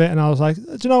stuck with it and I was like,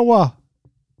 do you know what?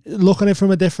 Looking at it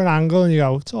from a different angle and you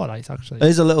go, it's all right, actually.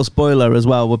 Here's a little spoiler as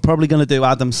well. We're probably going to do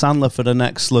Adam Sandler for the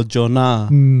next Sludge or Nah.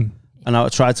 Mm. And I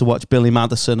tried to watch Billy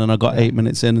Madison and I got 8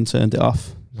 minutes in and turned it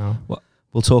off. No.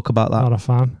 We'll talk about that. Not a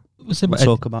fan. We'll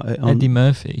talk about it. Eddie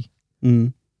Murphy.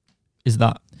 Is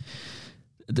that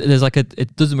there's like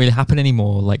it doesn't really happen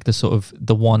anymore. Like the sort of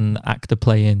the one actor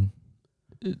playing,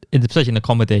 especially in a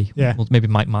comedy. Yeah. Well, maybe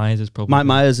Mike Myers is probably Mike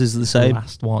Myers is the same.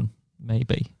 last one,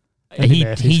 maybe. Eddie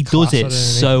Murphy's He does class at it it,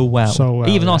 isn't he? so well. So well,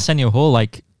 Even yeah. Arsenio Hall,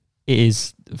 like it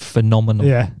is phenomenal.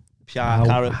 Yeah.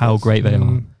 How great they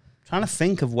are. Trying to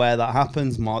think of where that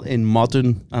happens in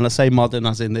modern, and I say modern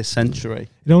as in this century.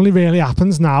 It only really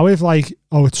happens now if like,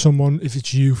 oh, it's someone, if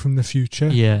it's you from the future.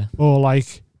 Yeah. Or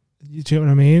like, do you know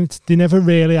what I mean? They never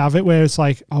really have it where it's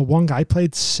like, oh, one guy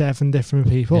played 7 different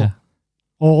people. Yeah.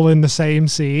 All in the same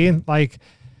scene. Like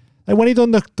when he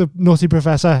done the Nutty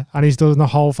Professor and he's done the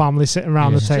whole family sitting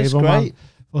around the It's just table, man. great.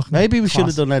 Maybe we should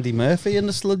have done Eddie Murphy in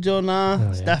the Sludge or Nah.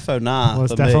 It's defo Nah. Well,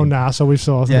 it's for me. defo Nah, so we've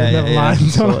sorted it. Never mind.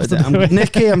 we've Don't have sorted to it. do it.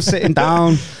 Nikki, I'm sitting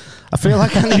down. I feel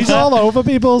like I need She's to- all over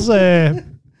people's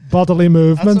bodily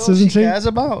movements, That's all isn't she she? cares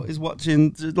about is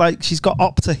watching. Like she's got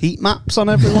Opta heat maps on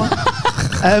everyone.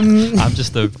 I'm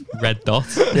just a red dot.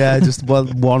 Yeah, just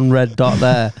one red dot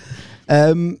there.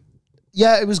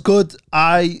 Yeah, it was good.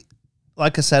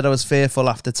 Like I said, I was fearful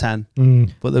after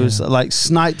 10, but there was like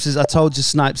Snipes is. I told you,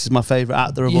 Snipes is my favorite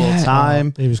actor of all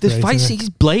time. He was The great, fight isn't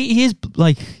scenes, he is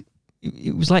like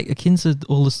it was like akin to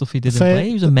all the stuff he did in Fair- Blade.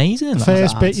 He was amazing. The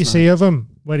first bit you see of him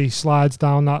where he slides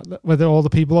down that, where all the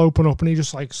people open up and he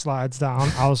just like slides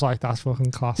down. I was like, that's fucking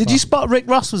class. Did you spot Rick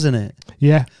Ross was in it?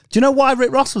 Yeah. Do you know why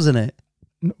Rick Ross was in it?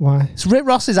 Why? It's Rick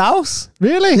Ross's house.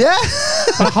 Really? Yeah.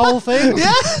 The whole thing?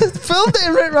 Yeah, filmed it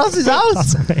in Rick Ross's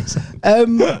house. That's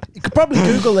amazing. You could probably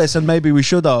Google this, and maybe we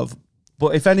should have.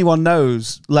 But if anyone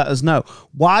knows, let us know.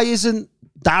 Why isn't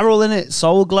Daryl in it?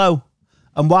 Soul Glow,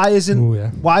 and why isn't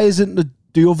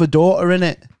the other daughter in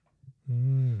it?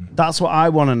 That's what I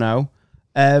want to know.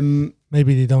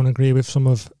 Maybe they don't agree with some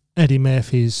of Eddie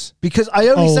Murphy's because I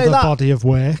only say older that body of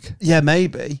work. Yeah,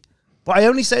 maybe. But I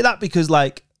only say that because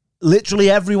like literally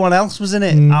everyone else was in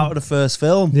it out of the first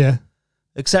film. Yeah.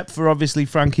 Except for obviously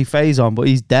Frankie Faison, but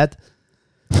he's dead.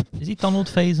 Is he Donald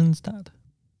Faison's dad?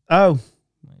 Oh,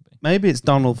 maybe it's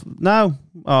Donald. No,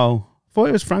 I thought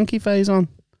it was Frankie Faison.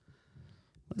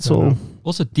 That's all.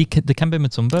 Also, Dikembe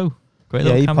Mutombo. Great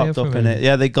Yeah, little he cameo popped from up him. in it.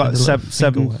 Yeah, they got Did a little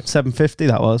finger work. $750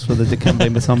 that was for the Dikembe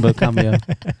Mutombo cameo,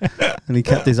 and he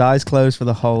kept his eyes closed for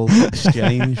the whole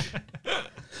exchange.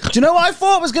 Do you know what I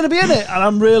thought was going to be in it? And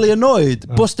I'm really annoyed.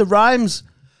 Busta Rhymes,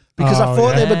 because I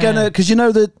thought they were gonna, because you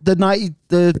know the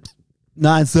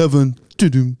 97.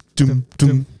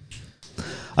 Dum.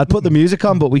 I'd put the music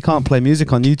on, but we can't play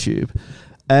music on YouTube.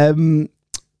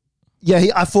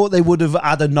 I thought they would have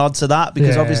had a nod to that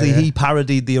because obviously he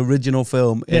parodied the original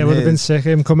film. Yeah, it would have been sick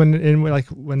him coming in with like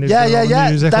when they were doing all the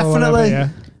music or whatever,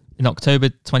 definitely. In October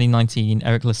 2019,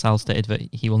 Eric LaSalle stated that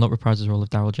he will not reprise his role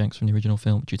of Daryl Jenks from the original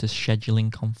film due to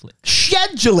scheduling conflict.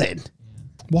 Scheduling?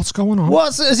 What's going on?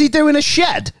 Is he doing a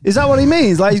shed? Is that what he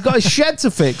means? Like he's got a shed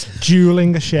to fix?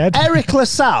 Dueling a shed? Eric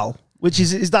LaSalle, which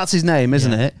is that's his name,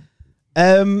 isn't it?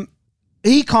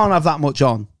 He can't have that much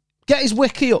on. Get his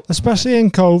wiki up. Especially in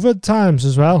COVID times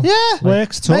as well. Yeah.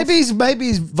 Works tough. Maybe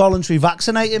he's voluntary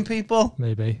vaccinating people.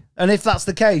 Maybe. And if that's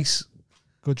the case,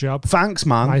 good job. Thanks,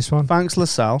 man. Nice one. Thanks,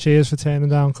 LaSalle. Cheers for turning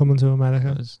down Coming to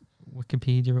America.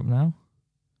 Wikipedia up now.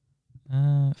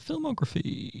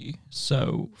 Filmography.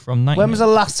 So from When was the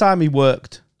last time he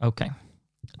worked? Okay.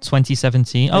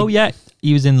 2017. Oh yeah,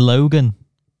 he was in Logan.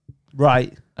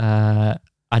 Right. And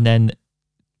then,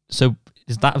 so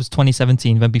that was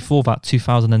 2017. Then before that,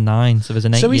 2009. So there's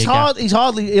an 8-year So he's gap. He's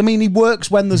hardly. I mean, he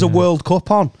works when there's a World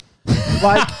Cup on.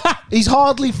 Like, he's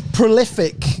hardly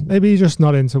prolific. Maybe he's just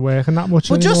not into working that much.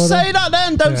 Well, just anymore, say that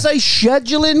then. Don't say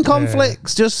scheduling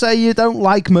conflicts. Just say you don't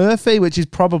like Murphy, which is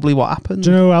probably what happened. Do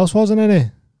you know who else wasn't in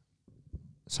it?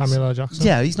 Samuel L. Jackson.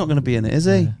 Yeah, he's not going to be in it, is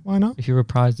he? Why not? If he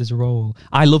reprised his role,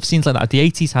 I love scenes like that.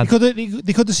 The 80s had.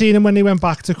 They could have seen him when he went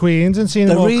back to Queens and seen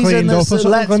him The all reason cleaned up or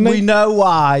something. we know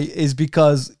why is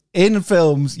because in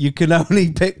films you can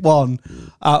only pick one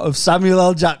out of Samuel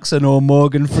L. Jackson or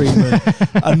Morgan Freeman,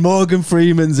 and Morgan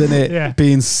Freeman's in it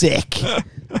being sick.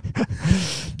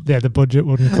 Yeah, the budget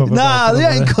wouldn't cover. Nah, they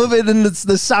ain't covered in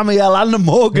the Samuel and the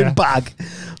Morgan bag.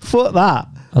 Fuck that.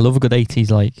 I love a good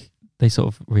 80s. Like they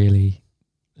sort of really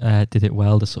did it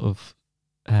well. The sort of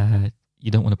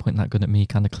you don't want to point that gun at me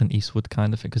kind of Clint Eastwood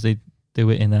kind of thing, because they do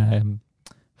it in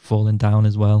Falling Down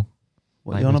as well.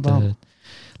 What are you on about?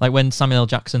 Like when Samuel L.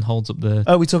 Jackson holds up the...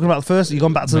 Oh, we're talking about the first... You've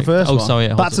gone back to the first one? Oh, sorry.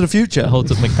 Back to the Future? It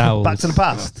holds up McDowell's. Back to the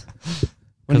Past?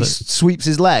 When he sweeps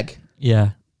his leg?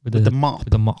 Yeah. With the mop? With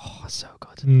the mop. Oh, so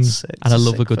good. Sick. And I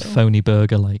love a good phony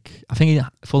burger. Like, I think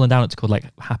Falling Down it's called like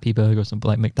Happy Burger or something,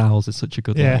 but like McDowell's is such a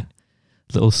good like,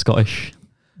 little Scottish...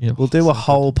 We'll do a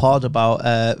whole pod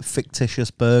about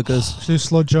fictitious burgers. Do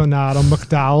Sludge or Nard on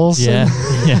McDowell's. Yeah.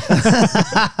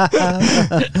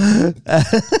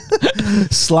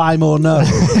 Slime or no.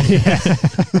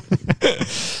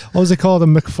 What was it called? A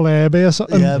McFlurby or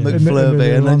something? Yeah,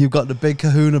 McFlurby. And then you've got the Big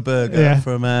Kahuna burger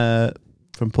from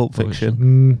Pulp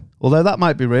Fiction. Although that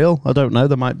might be real. I don't know.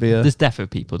 There might be a... There's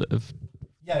definitely people that have...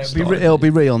 Yeah, it'll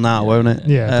be real now, won't it?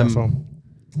 Yeah, definitely.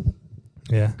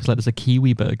 Yeah, because like there's a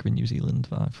kiwi burger in New Zealand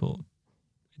that I thought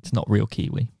it's not real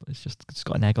kiwi, but it's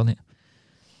got an egg on it.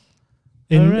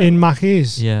 In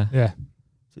Mackey's. Yeah.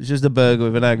 It's just a burger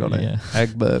with an egg on it. Yeah.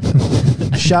 Egg burger.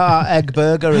 Shout out Egg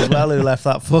Burger as well, who left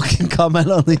that fucking comment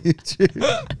on the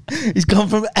YouTube. He's gone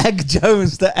from Egg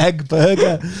Jones to Egg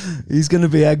Burger. He's going to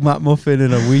be Egg McMuffin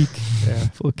in a week. Yeah.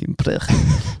 Fucking prick.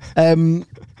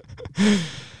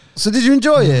 So did you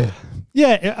enjoy it?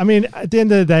 Yeah, I mean, at the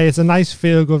end of the day, it's a nice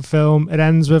feel-good film. It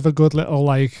ends with a good little,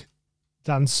 like,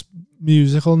 dance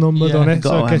musical number, doesn't it?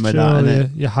 So it gets you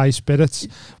your high spirits.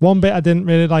 One bit I didn't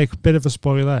really like, bit of a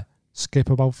spoiler. Skip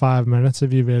about 5 minutes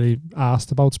if you really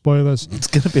asked about spoilers. It's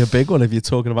going to be a big one if you're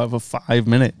talking about it for 5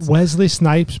 minutes. Wesley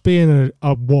Snipes being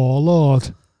a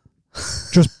warlord,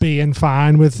 just being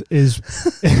fine with his...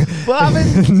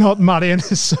 not marrying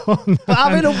his son. But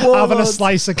having a warlord... Having a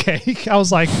slice of cake. I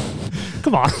was like...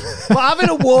 Come on. But having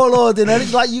a warlord in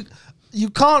it, like you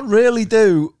can't really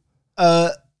do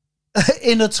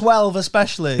in a 12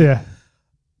 especially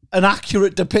an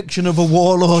accurate depiction of a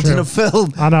warlord in a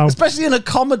film. I know. Especially in a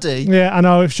comedy. Yeah, I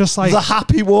know. It's just like The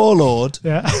Happy Warlord.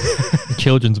 Yeah. A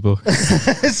children's book.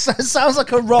 It sounds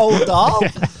like a Roald Dahl.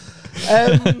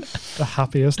 The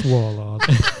happiest warlord.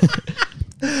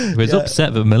 He was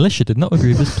upset that militia did not agree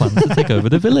with his plan to take over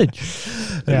the village.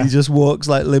 And he just walks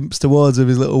like limps towards with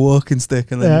his little walking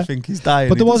stick, and then you think he's dying.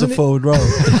 But there wasn't a forward roll.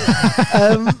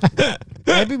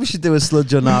 Maybe we should do a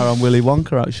Sludge or Nar on Willy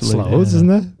Wonka. Actually, loads, isn't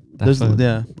there?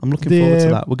 Yeah, I'm looking forward to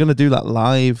that. We're going to do that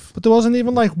live. But there wasn't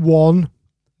even like one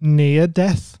near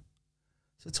death.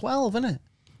 It's a 12, isn't it?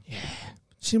 Yeah.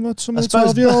 See what some I of the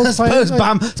 12-year-olds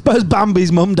suppose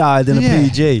Bambi's mum died in a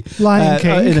PG. Lion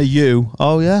King. In a U.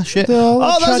 Oh, yeah, shit.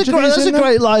 That's a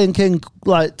great Lion King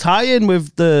like tie-in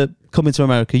with the Coming to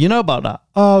America. You know about that?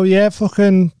 Oh, yeah,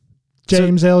 fucking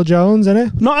James Earl Jones,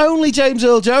 innit? Not only James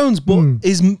Earl Jones, but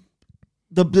is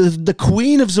the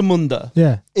Queen of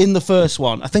Zamunda in the first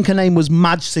one. I think her name was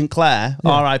Madge Sinclair,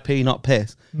 R.I.P., not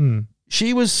Piss.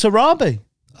 She was Sarabi.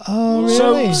 Oh,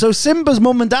 really? So Simba's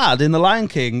mum and dad in The Lion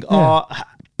King are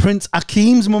Prince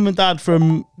Akeem's mum and dad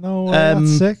from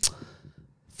that's sick.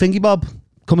 Thingy Bob,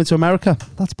 Coming to America.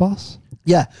 That's boss.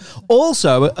 Yeah.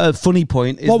 Also, a funny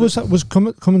point is... What was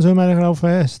Coming to America out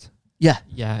first? Yeah.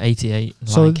 Yeah, 88.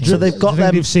 So they've got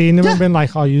them... You've seen them and been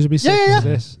like, oh, you'd be sick of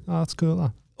this. Oh, that's cool,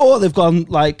 that. Or they've gone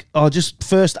like, oh, just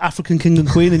first African king and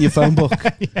queen in your phone book.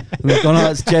 And they've gone, oh,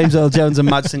 it's James Earl Jones and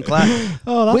Madge Sinclair.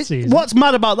 Oh, that's easy. What's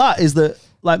mad about that is that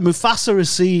like Mufasa is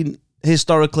seen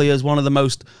historically as one of the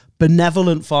most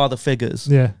benevolent father figures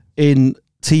in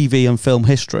TV and film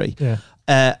history. Yeah.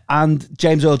 And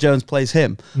James Earl Jones plays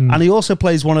him. And he also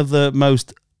plays one of the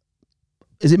most,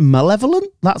 is it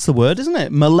malevolent? That's the word, isn't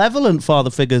it? Malevolent father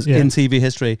figures in TV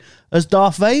history as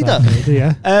Darth Vader.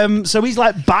 So he's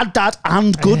like bad dad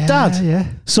and good dad. Yeah.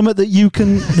 Something that you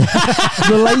can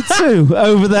relate to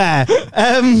over there.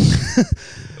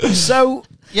 So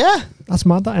Yeah. That's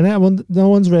mad, that, innit? No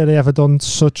one's really ever done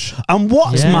such. And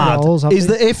what's mad roles, is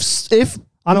they? that if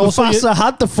And also Mufasa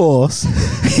had the Force,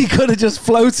 he could have just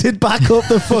floated back up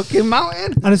the fucking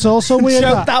mountain. And it's also weird.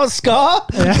 Choked out Scar.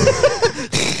 Yeah.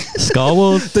 Star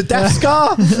Wars. The Death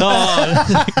Scar.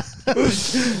 Oh.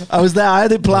 I was there. I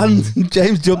had it planned.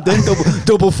 James jumped in,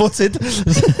 double-footed.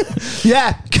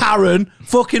 Yeah, Karen.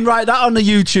 Fucking write that on the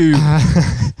YouTube.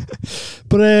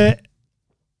 But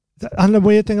and the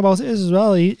weird thing about it is as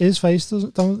well, his face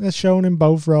don't get shown in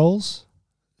both roles.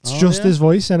 It's just his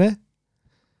voice, innit?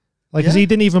 Like, because he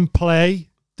didn't even play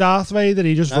Darth Vader,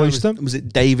 he just voiced him. Was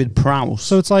it David Prowse?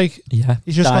 So it's like,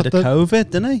 he's just died got of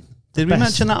COVID, didn't he? Did we best.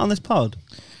 mention that on this pod?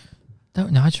 No,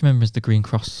 I just remember as the Green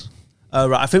Cross. Oh,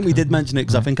 right. I think we did mention it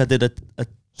because I think I did a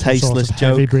tasteless sort of joke.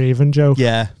 Heavy breathing joke.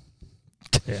 Yeah.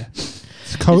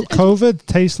 It's COVID,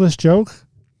 tasteless joke.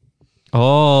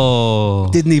 Oh.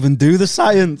 Didn't even do the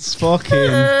science. Fucking.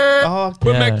 Oh,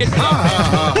 We make it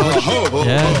clap.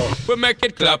 Yeah. We make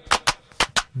it clap.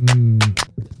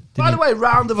 By the way,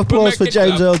 round of applause for make it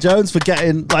James clap. Earl Jones for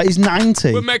getting, like, he's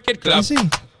 90, We make it clap. Is he?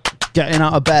 getting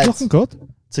out of bed Looking good.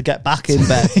 to get back in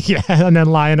bed. Yeah, and then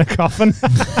lie in a coffin.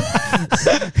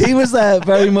 He was there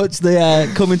very much the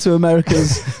Coming to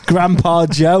America's Grandpa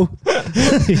Joe.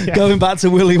 Going back to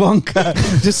Willy Wonka.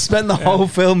 Just spent the whole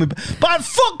film. But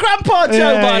fuck Grandpa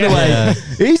Joe, by the way. Yeah.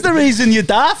 He's the reason your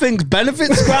dad thinks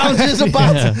benefit scroungers are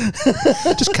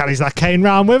bad. Just carries that cane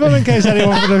round with him in case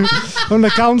anyone from the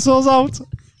council's out.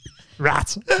 Rat.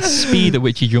 Speed at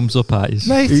which he jumps up at is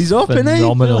Mate, He's up, isn't he?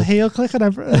 little phenomenal. heel click and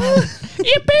everything.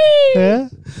 Yippee!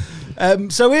 Yeah.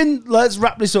 So let's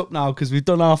wrap this up now because we've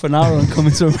done half an hour on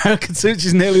Coming to America 2, which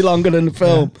is nearly longer than the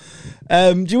film.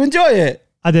 Do you enjoy it?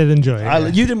 I did enjoy it. Yeah.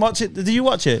 You didn't watch it. Did you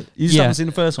watch it? You just haven't seen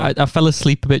the first one. I fell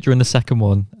asleep a bit during the second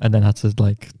one and then had to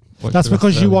like watch That's the rest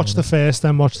because of you them. watched the first,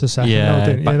 then watched the second. Yeah, though,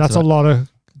 didn't you? back That's to a that. lot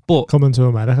of But Coming to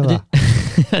America.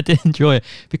 That. I did enjoy it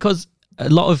because there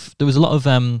was a lot of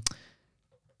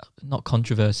not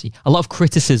controversy, a lot of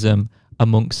criticism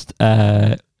amongst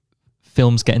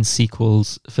films getting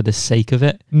sequels for the sake of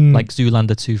it, like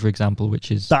Zoolander 2, for example,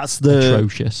 which is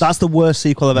atrocious. That's the worst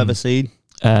sequel I've ever seen.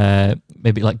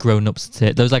 Maybe like Grown Ups.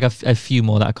 There was like a few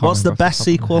more that I can't What's the remember off best top of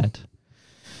my sequel? head.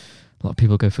 A lot of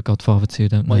people go for Godfather 2,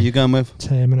 don't What are they? you going with?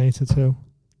 Terminator 2.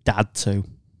 Dad 2.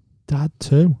 Dad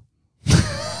 2.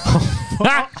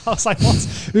 I was like, what?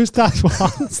 Who's Dad 1?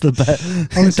 That's the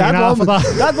best. Only seen half of that.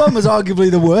 That one was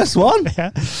arguably the worst one. Yeah.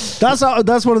 That's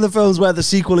one of the films where the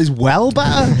sequel is well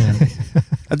better.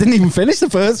 I didn't even finish the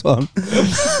first one.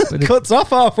 Cuts off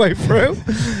halfway through.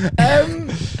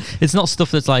 It's not stuff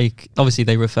that's like, obviously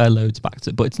they refer loads back to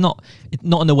it, but it's not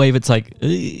in a way that's like,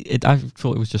 I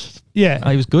thought it was just, Yeah.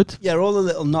 it was good. Yeah, all the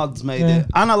little nods made it.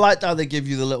 And I liked how they give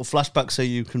you the little flashback so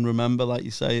you can remember, like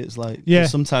you say. It's like, Yeah.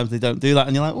 sometimes they don't do that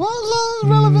and you're like, what's the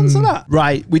relevance of that?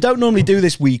 Right, we don't normally do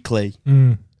this weekly.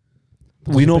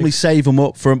 We normally save them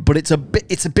up for, but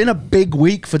it's been a big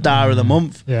week for Dar of the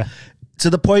Month. Yeah.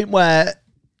 To the point where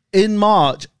in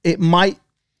March, it might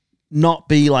not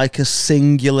be like a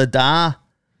singular Dar.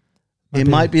 It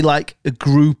might be like a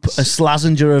group, a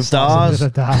Slazenger of Dars. The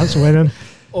Dars winning.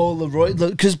 All the royal,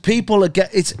 because people are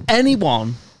it's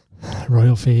anyone.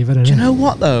 Royal fever, innit? Do you know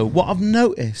what though? What I've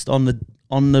noticed on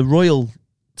the royal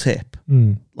tip,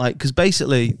 like, because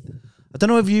basically, I don't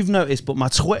know if you've noticed, but my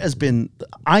Twitter's been,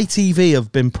 ITV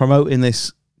have been promoting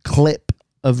this clip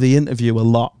of the interview a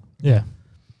lot Yeah.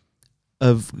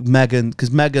 of Meghan, because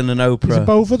Meghan and Oprah. Is it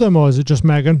both of them or is it just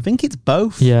Meghan? I think it's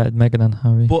both. Yeah, Meghan and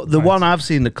Harry. But the one I've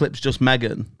seen, the clip's just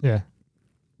Meghan, Yeah.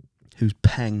 who's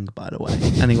Peng, by the way.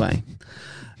 Anyway.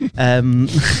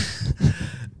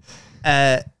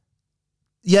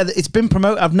 Yeah, it's been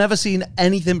promoted. I've never seen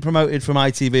anything promoted from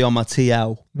ITV on my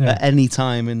TL at any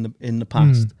time in the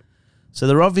past. So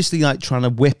they're obviously like trying to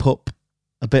whip up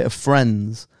a bit of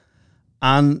Friends.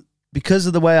 And because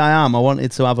of the way I am, I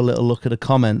wanted to have a little look at the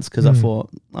comments because I thought,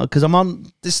 because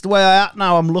this is the way I act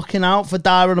now. I'm looking out for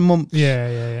Dar of the Month.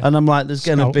 Yeah. And I'm like, there's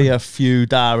going to be a few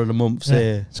Dar of the Months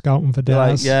here. Scouting for Like,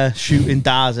 Dars. yeah, shooting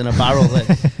Dars in a barrel.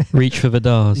 Reach for the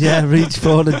Dars. Yeah, reach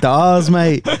for the Dars,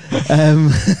 mate.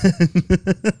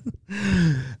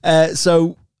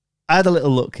 So I had a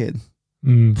little look in.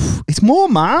 It's more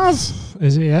Mars.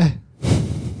 Is it, yeah?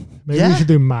 Maybe we should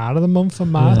do Mar of the Month for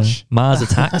March. Yeah. Mars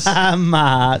Attacks.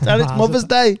 Mars. And it's Mars Mother's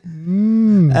Day.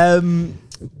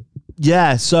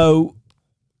 Yeah, so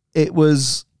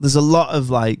there's a lot of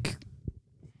like,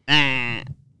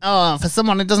 oh, for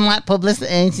someone who doesn't like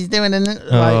publicity, she's doing it.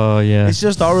 Oh, yeah. It's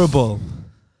just horrible.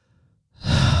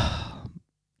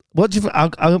 What do you? Are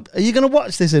you going to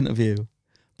watch this interview?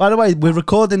 By the way, we're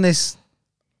recording this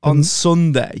on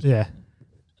Sunday. Yeah.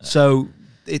 So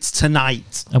it's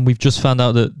tonight. And we've just found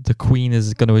out that the Queen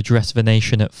is going to address the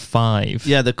nation at 5.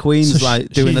 Yeah, the Queen's So like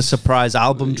doing a surprise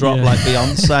album drop like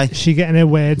Beyonce. She getting her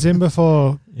words in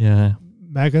before Yeah.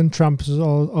 Meghan tramples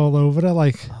all over her.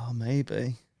 Like, Oh,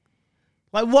 maybe.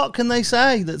 Like, what can they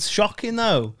say that's shocking,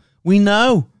 though? We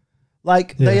know.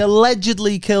 Like, they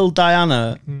allegedly killed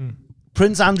Diana.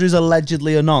 Prince Andrew's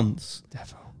allegedly a nonce.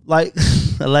 Like,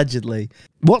 allegedly.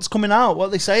 What's coming out? What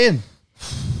are they saying?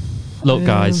 Look,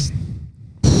 guys,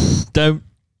 don't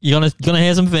you're gonna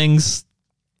hear some things.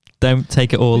 Don't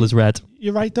take it all as read.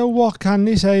 you're right though. What can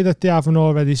they say that they haven't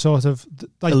already sort of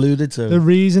like alluded to? The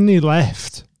reason he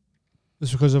left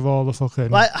was because of all the fucking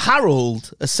Like,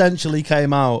 Harold essentially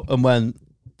came out and went,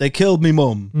 they killed me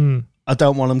mum. I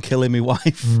don't want them killing me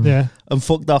wife. Yeah. And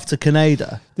fucked off to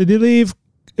Canada. Did he leave?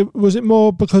 Was it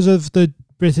more because of the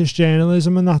British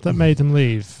journalism and that made him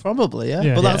leave? Probably,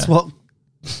 yeah. But that's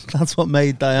what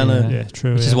made Diana. Yeah,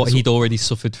 true. Which is what he'd already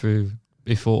suffered through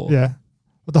before. Yeah.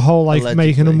 But the whole like Allegedly.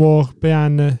 making him walk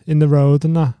behind in the road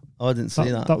and that. Oh, I didn't see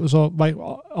that. That was all like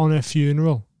on a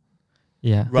funeral.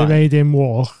 Yeah. Right. They made him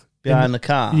walk Behind the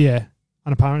car. Yeah.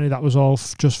 And apparently that was all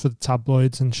just for the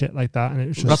tabloids and shit like that. And it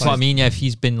was just That's like, what I mean. Yeah, if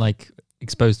he's been like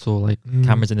exposed to all like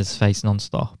cameras in his face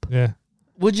non-stop. Yeah.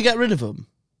 Would you get rid of them?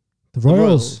 The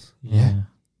Royals. Yeah.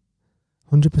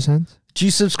 100%. Do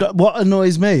you subscribe? What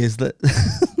annoys me is that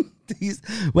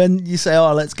when you say,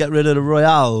 "Oh, let's get rid of the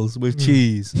Royals with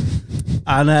cheese,"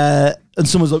 and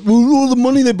someone's like, "Well, all the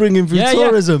money they bring in through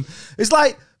tourism," it's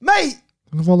like, mate.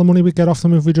 Think of all the money we get off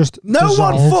them if we just No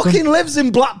one dissolved fucking them. lives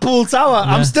in Blackpool Tower.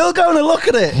 Yeah. I'm still going to look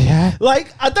at it. Yeah.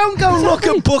 Like, I don't go look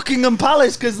at Buckingham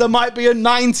Palace because there might be a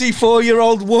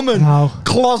 94-year-old woman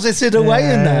closeted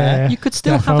away in there. You could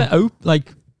still have it open,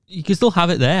 like you could still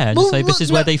have it there. Well, Just say this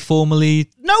is where they formally.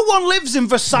 No one lives in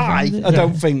Versailles, I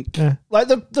don't think. Yeah. Like,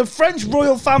 the French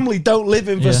royal family don't live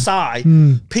in Versailles.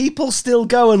 People still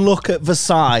go and look at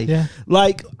Versailles. Yeah.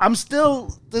 Like, we're still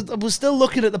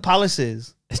looking at the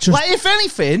palaces. It's just, Like, if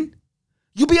anything,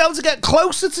 you'll be able to get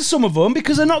closer to some of them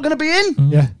because they're not going to be in.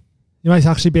 yeah. You might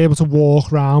actually be able to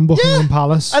walk around Buckingham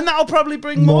Palace. And that'll probably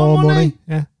bring more money.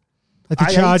 Yeah. Like they I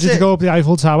charge hate you to it. go up the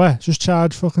Eiffel Tower. Just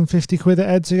charge fucking 50 quid a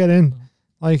head to get in.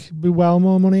 Like, be well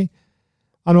more money.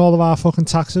 And all of our fucking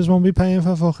taxes won't be paying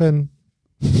for fucking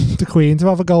the Queen to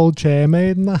have a gold chair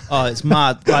made and that. Oh, it's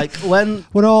mad. Like, when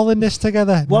We're all in this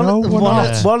together. one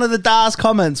One of the Dars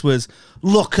comments was,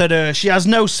 "Look at her. She has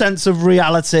no sense of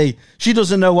reality. She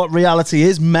doesn't know what reality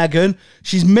is, Meghan.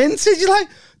 She's minted." You're like,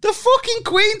 the fucking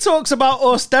Queen talks about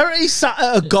austerity sat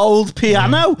at a gold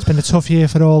piano. It's been a tough year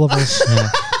for all of us.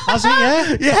 Has it,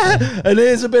 yeah? Yeah, and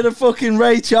here's a bit of fucking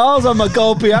Ray Charles on my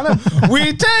gold piano.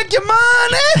 We take your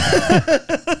money.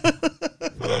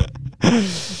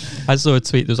 I saw a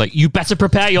tweet that was like, "You better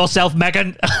prepare yourself,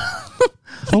 Meghan."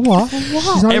 For what? She's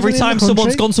not Every even in time the someone's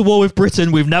country. gone to war with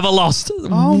Britain, we've never lost.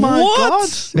 Oh my God.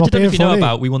 Which I Not don't know being if you know funny.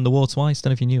 about. We won the war twice. Don't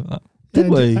know if you knew that. Did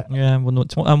we? Yeah, won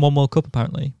and one World Cup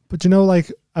apparently. But you know,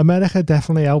 like, America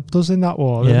definitely helped us in that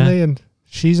war, Yeah. didn't they? And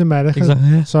she's American. Exactly,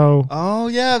 yeah. So, Oh,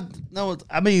 yeah. No,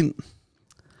 I mean,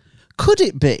 could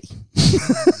it be?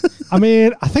 I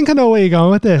mean, I think I know where you're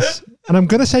going with this. And I'm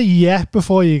going to say yeah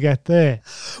before you get there.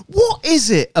 What is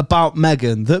it about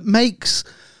Meghan that makes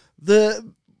the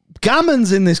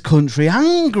gammons in this country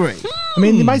angry? I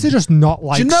mean, they might have just not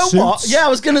liked Do you know what? suits. Yeah, I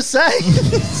was going to say.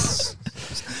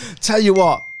 Tell you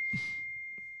what.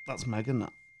 That's Meghan.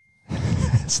 That.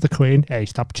 It's the Queen. Hey,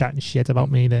 stop chatting shit about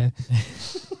me there.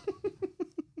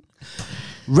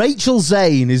 Rachel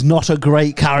Zane is not a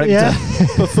great character. Yeah.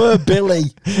 Prefer Billy.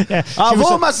 Yeah, Out of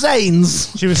all my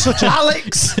Zanes, she was such a...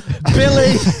 Alex,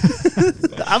 Billy.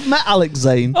 I've met Alex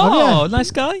Zane. Oh,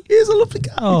 nice guy. He's a lovely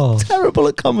guy. Oh. Terrible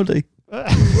at comedy.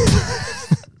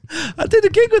 I did a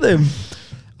gig with him.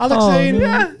 Alex Zane,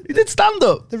 Yeah, he did stand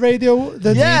up. the radio,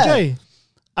 the Yeah. DJ.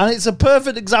 And it's a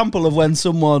perfect example of when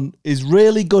someone is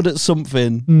really good at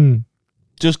something,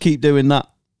 just keep doing that.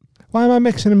 Why am I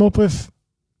mixing him up with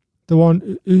the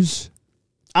one who's...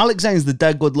 Alex Zane's the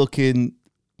dead good looking,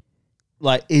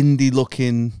 like indie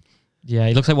looking. Yeah,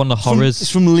 he looks like one of the horrors. It's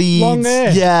from Leeds. Long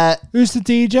hair. Yeah, Who's the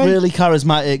DJ? really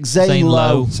charismatic. Zane, Zane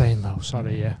Lowe. Lowe. Zane Lowe,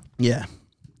 sorry, yeah. Yeah.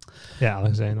 Yeah,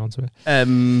 Alex Zane, onto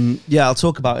it. Yeah, I'll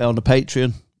talk about it on the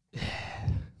Patreon.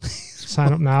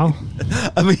 Sign up now.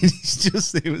 I mean,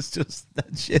 it was just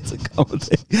that shit of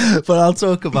comedy. But I'll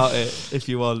talk about it if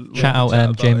you want. Shout out Chat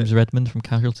about James it. Redmond from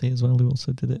Casualty as well, who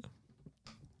also did it.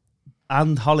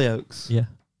 And Hollyoaks. Yeah.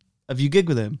 Have you gigged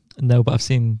with him? No, but I've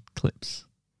seen clips.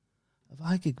 Have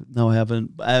I gigged? No, I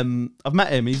haven't. I've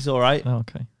met him. He's all right. Oh,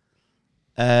 okay.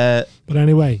 But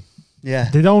anyway, Yeah.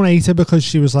 they don't hate her because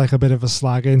she was like a bit of a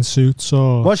slag in suits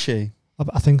or... Was she?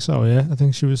 I think so, yeah. I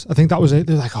think that was it.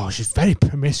 They're like, oh, she's very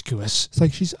promiscuous. It's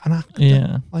like, she's an actor.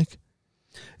 Yeah. Like,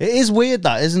 it is weird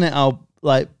that, isn't it? How,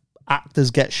 like,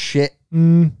 actors get shit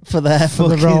for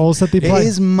the roles that they play. It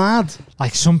is mad.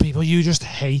 Like, some people you just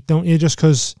hate, don't you? Just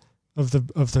because of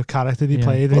the character they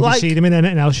played. And like, you see them in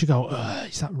anything else, you go,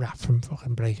 he's that rap from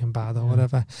fucking Breaking Bad or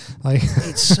whatever. Like,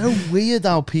 it's so weird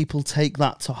how people take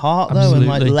that to heart, though,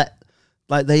 Absolutely. and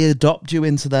like they adopt you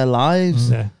into their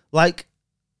lives. Yeah. Like,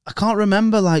 I can't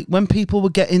remember, like, when people were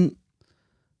getting,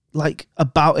 like,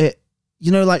 about it,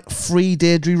 you know, like, free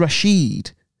Deirdre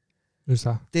Rashid. Who's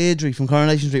that? Deirdre from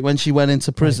Coronation Street, when she went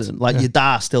into prison. Right. Like, your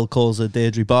dad still calls her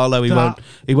Deirdre Barlow.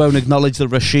 He won't acknowledge the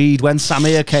Rashid. When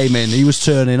Samir came in, he was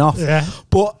turning off. Yeah.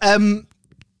 But,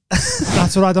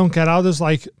 that's what I don't get out. There's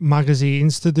like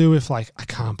magazines to do with like, I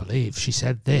can't believe she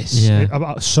said this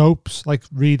about soaps, like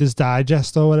Reader's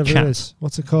Digest or whatever it is.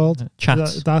 What's it called?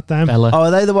 Chats. That them. Bella. Oh,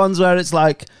 are they the ones where it's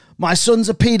like, my son's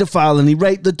a paedophile and he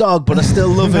raped the dog, but I still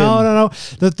love him? No.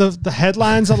 The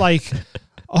headlines are like,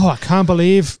 oh, I can't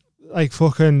believe like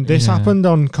fucking this happened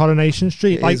on Coronation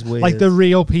Street. Like the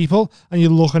real people, and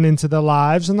you're looking into their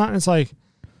lives and that, and it's like,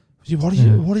 what are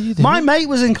you doing? My mate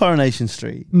was in Coronation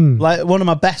Street, like one of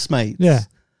my best mates. Yeah.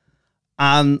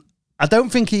 And I don't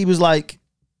think he was like,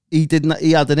 he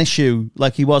had an issue,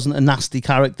 like he wasn't a nasty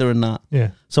character and that.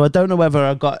 Yeah. So I don't know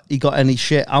whether he got any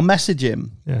shit. I'll message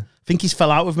him. Yeah. I think he's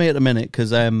fell out with me at the minute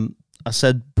because I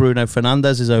said Bruno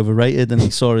Fernandes is overrated and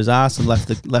he saw his ass and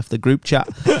left the group chat.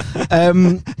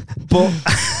 But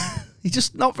he's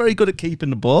just not very good at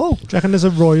keeping the ball. Do you reckon there's a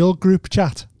royal group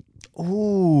chat?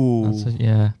 Ooh.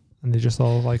 Yeah. And they just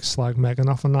all like slag Meghan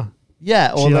off and that.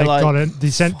 Yeah, or she they got in.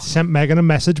 They sent Meghan a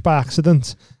message by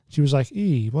accident. She was like,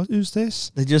 who's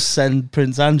this? They just send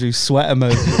Prince Andrew sweat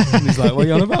emoji. And he's like, what are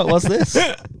you on about? What's this?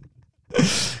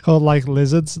 Called like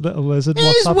lizards, little lizard. It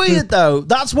is weird though.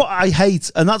 That's what I hate.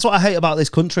 And that's what I hate about this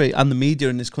country and the media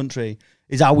in this country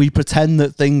is how we pretend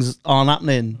that things aren't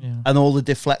happening and all the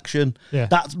deflection. Yeah.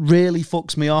 That really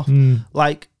fucks me off.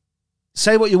 Like,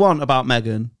 say what you want about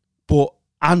Meghan, but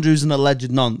Andrew's an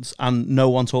alleged nonce and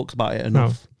no one talks about it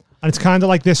enough. No. And it's kind of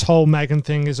like this whole Meghan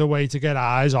thing is a way to get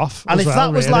eyes off. And if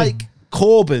that was like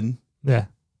Corbyn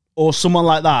or someone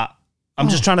like that, I'm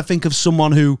just trying to think of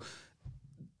someone who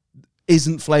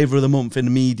isn't flavour of the month in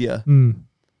the media,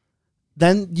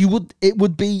 then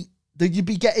you'd be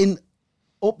getting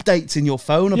updates in your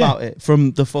phone about it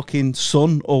from the fucking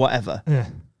Sun or whatever. Yeah.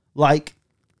 Like,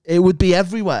 it would be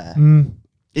everywhere.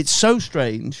 It's so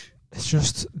strange. It's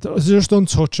just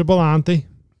untouchable, aren't they?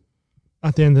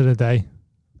 At the end of the day.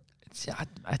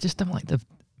 I just don't like the...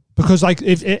 Because like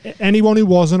if anyone who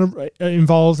wasn't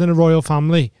involved in a royal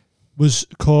family was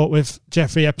caught with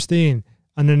Jeffrey Epstein,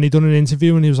 and then he done an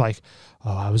interview and he was like,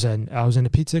 "Oh, I was in the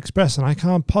Pizza Express and I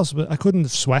couldn't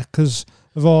have sweat because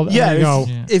of all."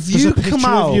 If you come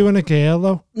out, of you and a girl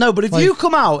though. No, but if you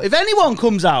come out, if anyone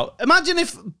comes out, imagine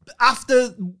if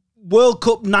after World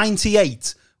Cup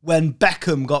 '98 when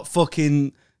Beckham got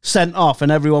fucking sent off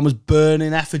and everyone was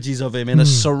burning effigies of him in a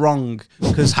sarong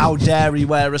because how dare he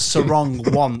wear a sarong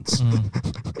once?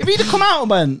 If he'd have come out and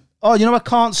went, "Oh, you know I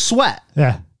can't sweat,"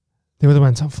 they would have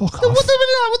went, "Oh, fuck off."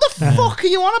 What the fuck are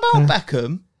you on about,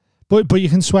 Beckham? But you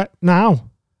can sweat now.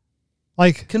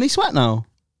 Like, can he sweat now?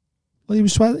 Well, he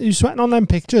was sweating on them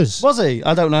pictures. Was he?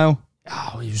 I don't know.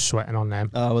 Oh, he was sweating on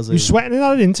them. Oh, was he? He was sweating in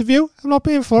that interview. I'm not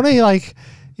being funny. Like,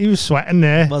 he was sweating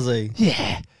there. Was he?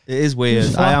 Yeah. It is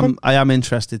weird. I am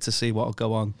interested to see what'll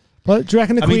go on. But do you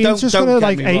reckon the Queen's just going to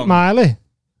like 8 Mile it?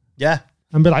 Yeah.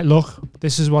 And be like, look,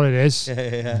 this is what it is.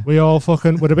 Yeah. We all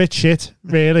we're a bit shit,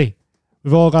 really.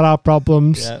 We've all got our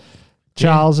problems. Yeah.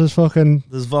 Charles is fucking...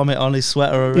 There's vomit on his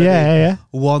sweater already. Yeah.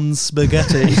 One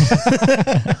spaghetti.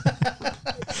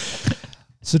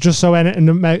 So just so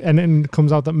anything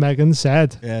comes out that Meghan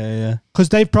said. Yeah. Because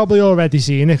they've probably already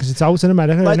seen it because it's out in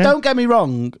America. Like, don't get me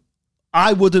wrong.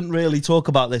 I wouldn't really talk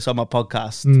about this on my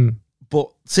podcast. But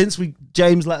since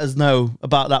James let us know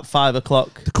about that 5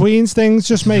 o'clock, the Queen's things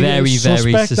just make it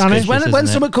suspect. When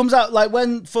someone comes out, like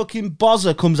when fucking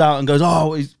Bozza comes out and goes,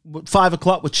 "Oh, it's 5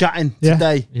 o'clock, we're chatting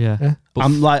today." Yeah.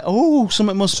 I'm like, "Oh,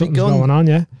 something must be going on."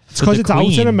 Yeah, it's because it's out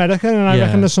in America, and I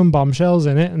reckon there's some bombshells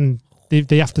in it, and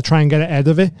they have to try and get ahead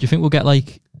of it. Do you think we'll get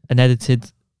like an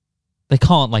edited? They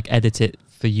can't like edit it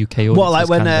for UK audiences. What, like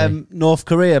when North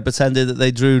Korea pretended that they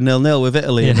drew 0-0 with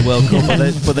Italy in the World Cup,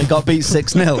 but they got beat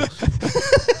 6-0.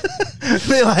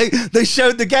 They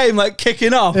showed the game like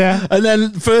kicking off, and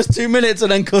then first 2 minutes,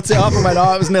 and then cut it off and went,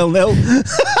 "Oh, it was 0-0."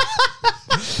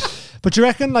 But do you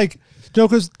reckon, like, you know,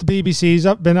 because the BBC's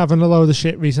been having a load of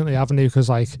shit recently, haven't they? Because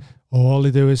like all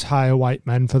they do is hire white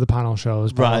men for the panel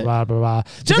shows, blah, blah, blah, blah.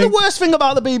 Do you know the worst thing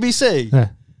about the BBC? Yeah.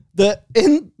 That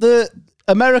in the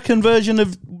American version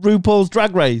of RuPaul's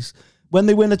Drag Race, when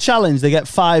they win a challenge, they get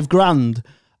 $5,000.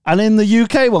 And in the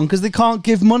UK one, because they can't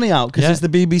give money out because it's the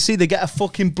BBC, they get a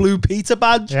fucking Blue Peter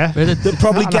badge that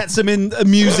probably gets them in a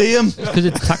museum. Because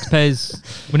it's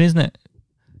taxpayers' money, isn't it?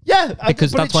 Yeah,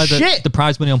 because that's why the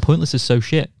prize money on Pointless is so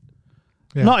shit.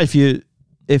 Yeah. Not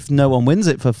if no one wins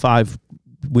it for 5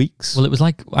 weeks. Well, it was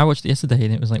like I watched it yesterday,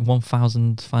 and it was like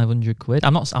 1,500 quid.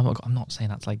 I'm not saying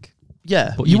that's like.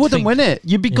 Yeah, but you wouldn't win it.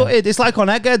 You'd be gutted. It's like on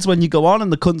Eggheads when you go on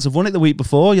and the cunts have won it the week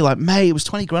before. You're like, mate, it was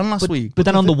 20 grand last week. But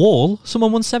then on the wall,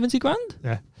 someone won 70 grand.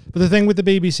 Yeah. But the thing with the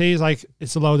BBC is like,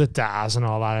 it's a load of Daz and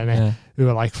all that, innit? Who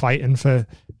are like fighting for,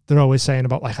 they're always saying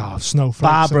about like, oh, snowflakes.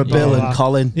 Barbara, Bill and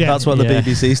Colin. Yeah. That's what the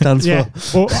BBC stands for.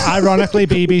 Well, ironically,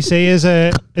 BBC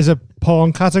is a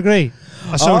porn category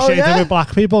associated with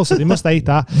black people, so they must hate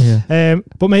that. Yeah.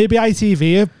 But maybe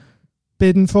ITV are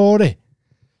bidding for it.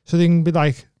 So they can be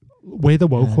like, we're the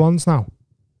woke ones now.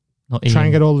 Not Try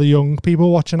and get all the young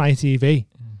people watching ITV.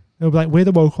 They'll be like, we're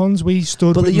the woke ones. We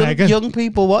stood with Meghan. But the young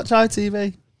people watch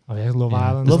ITV. Oh yeah, Love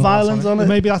Island. Love Island's on it.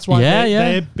 Maybe that's why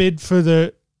they bid for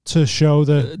to show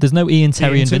the. There's no Ian,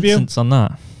 Terry, and Vincent's on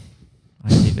that.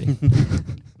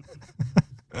 ITV.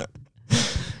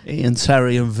 Ian,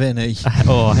 Terry, and Vinny.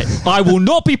 I will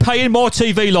not be paying my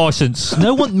TV license.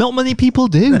 Not many people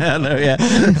do.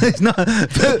 It's not.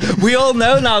 We all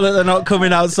know now that they're not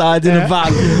coming outside in a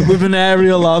van with an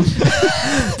aerial on. Did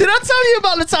I tell you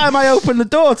about the time I opened the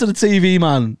door to the TV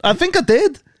man? I think I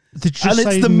did. And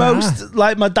it's the most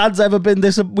like my dad's ever been.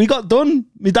 We got done.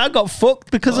 My dad got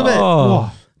fucked because of it.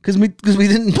 Because we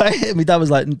didn't pay it. My dad was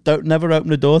like, never open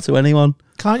the door to anyone.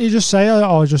 Can't you just say,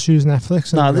 oh, just use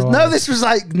Netflix? No, this was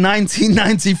like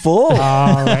 1994. Oh,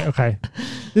 right, okay.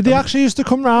 Did they actually used to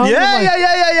come round?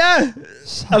 Yeah.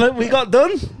 And we got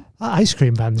done. That ice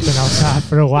cream van's been outside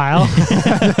for a while.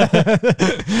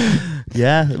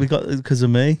 Yeah, we got because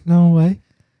of me. No way.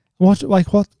 What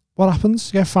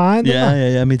happens? You get fined?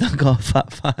 Yeah. My dad got a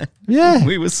fat fine. Yeah.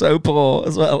 We were so poor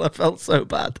as well. I felt so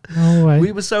bad. No way.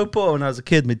 We were so poor when I was a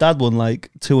kid. My dad won like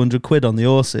 200 quid on the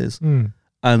horses.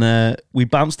 And we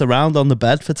bounced around on the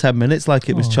bed for 10 minutes like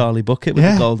it was Charlie Bucket with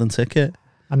the golden ticket.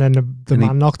 And then the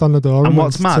man knocked on the door and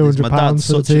what's mad is my dad's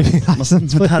such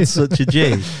a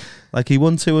G. Like he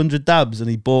won 200 dabs and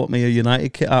he bought me a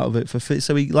United kit out of it for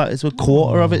so he like it's a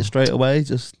quarter of it straight away.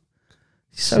 Just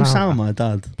he's so sound, my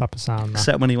dad. Proper sound.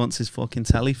 Except when he wants his fucking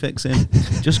telly fixing.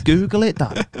 Just Google it,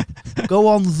 Dad. Go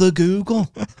on the Google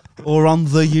or on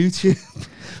the YouTube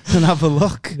and have a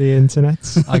look. The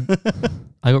internet.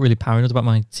 I got really paranoid about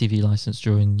my TV license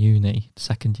during uni,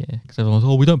 second year, because everyone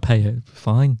was, we don't pay it.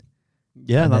 Fine.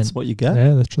 Yeah, and that's what you get.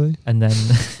 Yeah, literally. And then...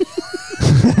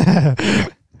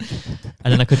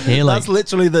 and then I could hear like... That's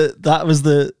literally that was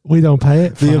the... We don't pay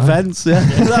it. The events, yeah.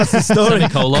 That's the story.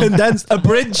 Condensed,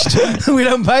 abridged. We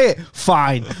don't pay it.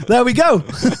 Fine. There we go.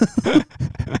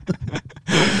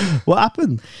 What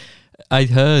happened? I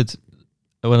heard...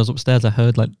 When I was upstairs, I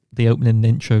heard like the opening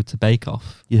intro to Bake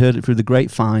Off. You heard it through the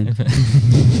grapevine.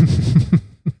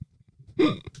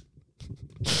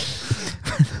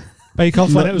 Bake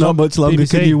Off when it was not much longer.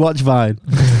 Can you watch Vine?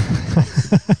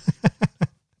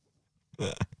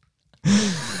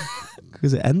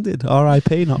 Because it ended.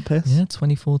 R.I.P. Not piss. Yeah,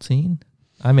 2014.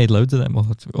 I made loads of them.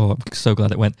 I'm so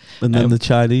glad it went. And then the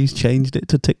Chinese changed it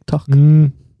to TikTok.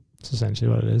 That's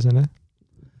essentially what it is, isn't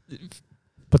it?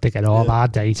 But they get all our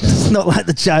data. It's not like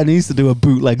the Chinese to do a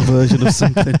bootleg version of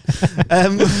something.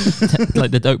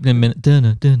 Like the opening minute.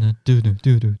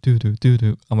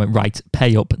 I went, right,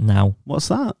 pay up now. What's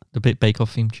that? The Bake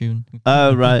Off theme tune.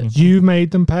 Oh, right. You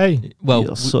made them pay. Well,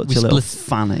 you're such a little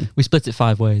fanny. We split it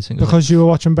 5 ways. Because you were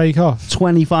watching Bake Off?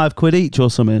 25 quid each or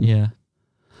something? Yeah.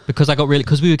 Because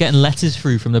we were getting letters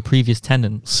through from the previous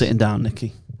tenants. Sitting down,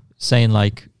 Nicky. Saying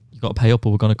like, got to pay up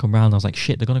or we're going to come round. I was like,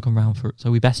 shit, they're going to come round for it. So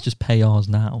we best just pay ours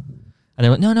now. And they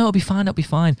went, no, it'll be fine.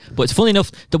 But it's funny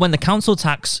enough that when the council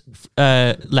tax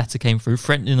letter came through,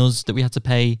 threatening us that we had to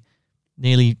pay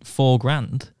nearly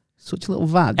 $4,000. Such a little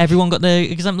vag. Everyone got their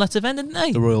exempt letter then, didn't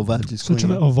they? The royal vag is such a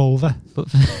little vulva.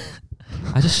 But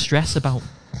I just stress about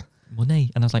money.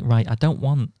 And I was like, right, I don't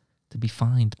want to be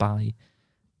fined by,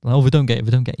 we don't get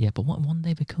it yet. But one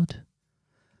day we could.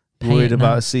 Worried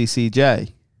about a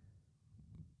CCJ?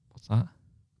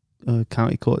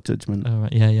 County court judgment. Oh,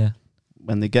 right. Yeah.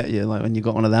 When they get you, like when you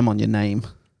got one of them on your name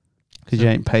because you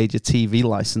ain't paid your TV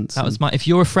license. That was if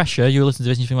you're a fresher, you're listening to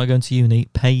this and you think about going to uni,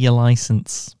 pay your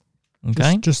license.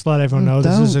 Okay? Just let everyone know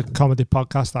this is a comedy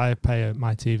podcast. I pay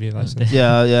my TV license.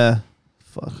 Yeah.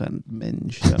 fucking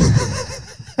minge.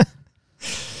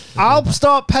 I'll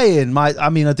start paying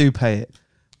I do pay it,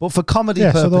 but for comedy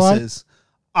purposes,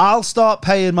 I'll start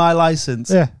paying my license.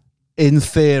 Yeah. In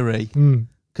theory,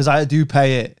 because I do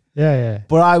pay it. Yeah.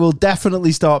 But I will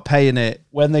definitely start paying it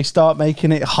when they start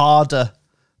making it harder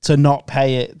to not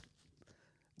pay it.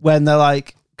 When they're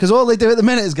like, because all they do at the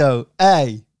minute is go,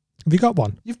 "Hey, have you got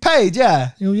one? You've paid,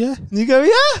 yeah." Oh yeah. And you go,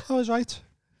 "Yeah." I was right.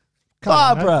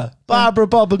 Barbara,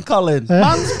 Bob, and Colin.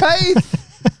 Man's paid.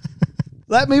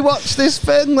 Let me watch this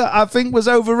thing that I think was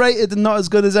overrated and not as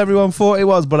good as everyone thought it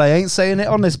was, but I ain't saying it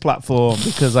on this platform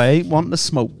because I ain't wanting to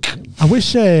smoke. I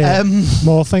wish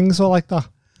more things were like that.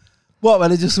 What,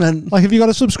 when it just went... Like, have you got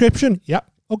a subscription? Yep.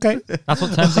 Okay. That's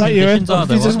what terms and conditions are,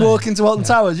 though. You just walk into Alton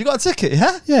Towers, you got a ticket,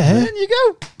 yeah? Yeah. And then you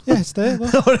go. Yeah, it's there.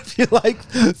 Or if you're like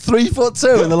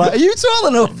 3'2" and they're like, "Are you tall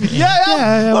enough?"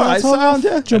 Yeah. All right, sound,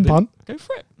 yeah. Jump on. Go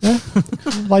for it. Yeah.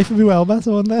 Life would be well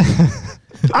better, wouldn't it?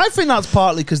 I think that's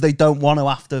partly because they don't want to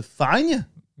have to fine you.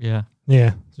 Yeah.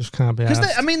 Yeah, just can't be. Because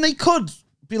they could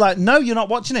be like, "No, you're not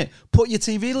watching it. Put your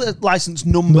TV license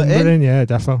number in." Yeah,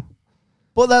 defo.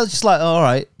 But they're just like, "All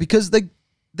right," because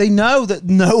they know that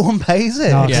no one pays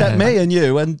it except me and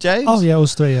you and James. Oh yeah,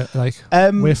 us three. Like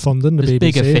we're funding the there's BBC.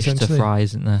 Bigger fish to fry,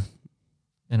 isn't there?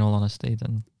 In all honesty,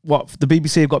 then what? The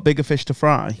BBC have got bigger fish to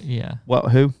fry. Yeah.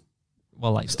 What? Who?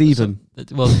 Well, like Stephen.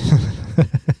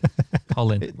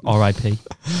 Colin. R.I.P.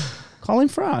 Colin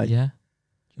Fry. Yeah.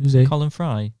 Who's he? Colin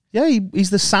Fry. Yeah, he's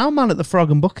the sound man at the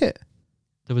Frog and Bucket.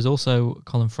 There was also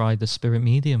Colin Fry, the spirit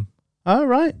medium. Oh,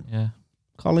 right. Yeah.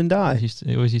 Colin died.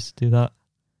 He always used to do that.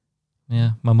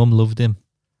 Yeah. My mum loved him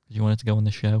because he wanted to go on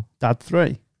the show. Dad 3.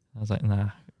 I was like,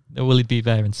 nah. Well, he'd be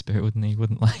there in spirit, wouldn't he?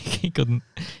 Wouldn't like he couldn't.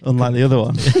 Unlike the other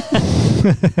one.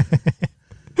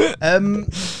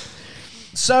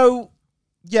 So,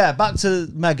 yeah, back to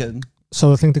Meghan.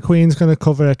 So I think the Queen's going to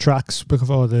cover her tracks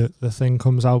before the thing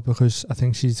comes out because I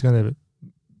think she's going to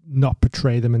not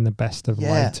portray them in the best of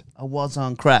light. I was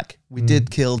on crack. We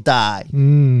did kill Di.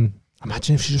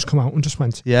 Imagine if she just come out and just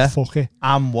went, fuck it.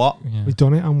 And what? Yeah. We've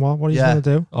done it and what? What are you going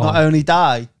to do? Not only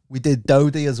Di, we did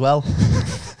Dodie as well.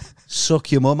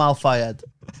 Suck your mum, Alfayed.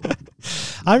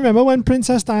 I remember when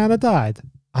Princess Diana died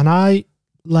and I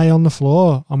lay on the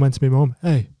floor and went to my mum,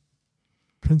 "Hey,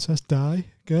 Princess Di,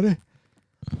 get it?"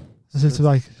 I said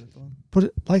to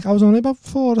but I was only about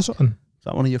 4 or something. Is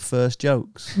that one of your first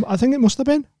jokes? I think it must have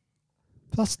been.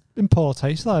 That's in poor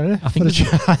taste, though, isn't it? I think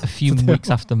a few weeks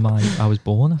after I was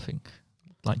born, I think.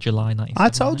 Like July 19th. I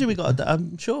told you we got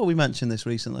I'm sure we mentioned this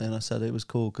recently and I said it was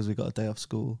cool because we got a day off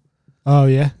school. Oh,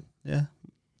 yeah. Yeah.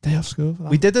 Day off school for that.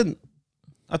 We didn't.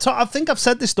 I think I've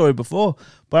said this story before,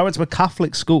 but I went to a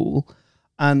Catholic school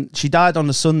and she died on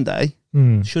a Sunday.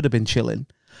 Should have been chilling.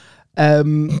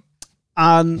 And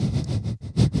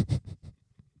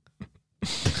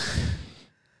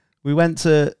we went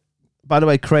to, by the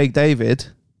way, Craig David,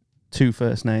 2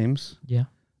 first names. Yeah.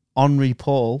 Henri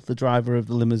Paul, the driver of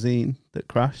the limousine that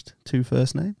crashed, 2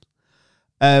 first names.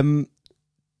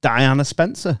 Diana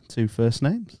Spencer, 2 first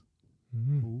names.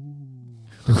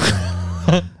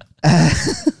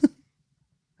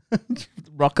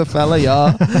 Rockefeller,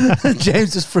 yeah.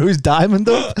 James just threw his diamond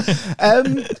up.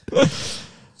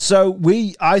 So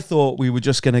I thought we were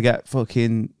just going to get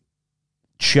fucking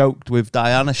choked with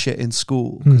Diana shit in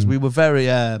school because we were very,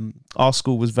 our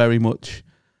school was very much,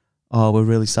 we're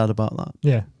really sad about that.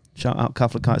 Yeah. Shout out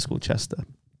Catholic High School, Chester.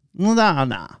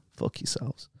 Nah, fuck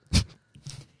yourselves.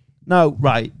 No,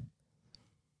 right.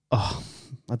 Oh,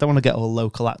 I don't want to get all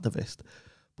local activist,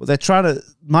 but they're trying to.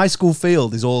 My school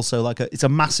field is also it's a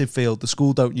massive field. The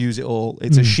school don't use it all.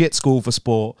 It's a shit school for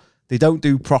sport. They don't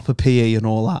do proper PE and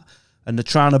all that. And they're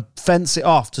trying to fence it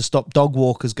off to stop dog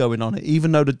walkers going on it,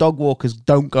 even though the dog walkers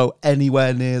don't go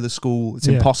anywhere near the school. It's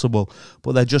impossible.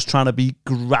 But they're just trying to be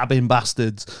grabbing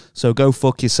bastards. So go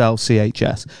fuck yourself,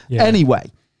 CHS. Yeah.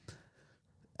 Anyway,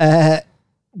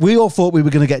 we all thought we were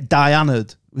going to get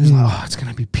Diana'd. We was like, it's going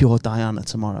to be pure Diana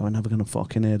tomorrow. We're never going to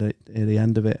fucking hear the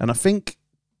end of it. And I think,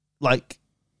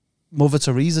 Mother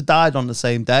Teresa died on the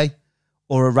same day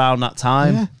or around that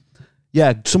time.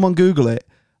 Yeah, someone Google it.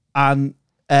 And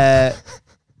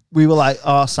we were like,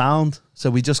 sound. So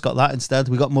we just got that instead.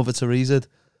 We got Mother Teresa.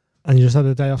 And you just had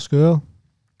a day off school?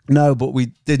 No, but we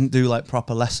didn't do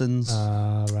proper lessons.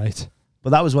 Right.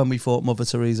 But that was when we thought Mother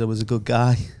Teresa was a good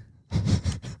guy.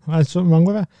 There's something wrong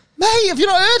with her? Mate, have you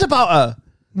not heard about her?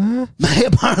 Nah. Mate,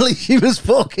 apparently she was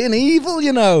fucking evil,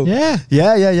 you know. Yeah.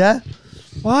 Yeah.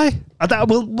 Why?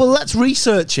 Well, let's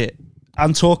research it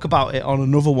and talk about it on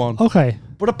another one. Okay.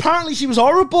 But apparently she was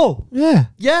horrible. Yeah.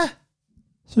 Yeah.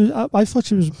 So I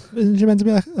thought isn't she meant to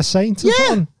be like a saint or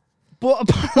something? But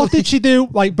apparently, What did she do?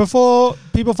 Like, before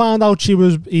people found out she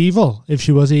was evil, if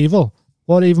she was evil,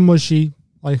 what even was she?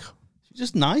 Like, she's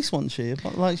just nice, wasn't she?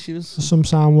 Like she was some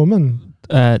sound woman.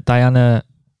 Diana,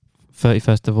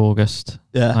 31st of August,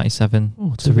 Yeah. 97.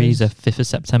 Oh, 2 Teresa, days. 5th of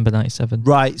September, 97.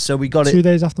 right. So we got 2 it.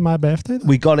 days after my birthday.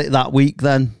 We got it that week.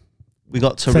 Then we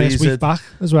got First Teresa. week back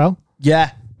as well.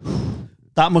 Yeah,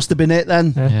 that must have been it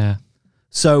then. Yeah.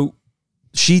 So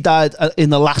she died in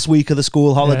the last week of the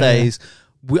school holidays.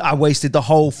 I wasted the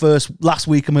whole last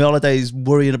week of my holidays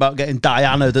worrying about getting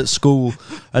Diana'd at school,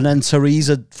 and then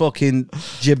Teresa fucking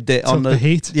jibbed it on the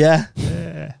heat. Yeah.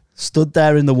 Stood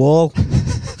there in the wall,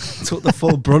 took the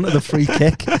full brunt of the free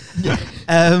kick.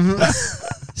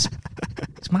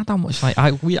 It's mad how much like I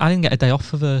didn't get a day off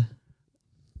for the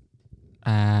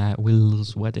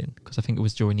Will's wedding because I think it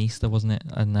was during Easter, wasn't it?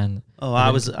 And then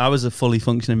I was a fully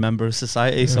functioning member of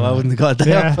society, so I wouldn't have got a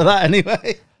day off for that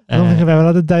anyway. I don't think I've ever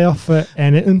had a day off for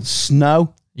anything.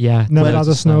 Snow. Yeah, Never had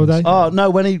a snow day. Oh no,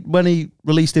 when he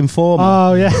released Informer,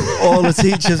 Oh yeah. all the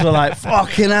teachers were like,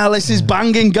 "Fucking hell, this is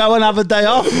banging. Go and have a day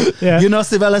off. Yeah. You know,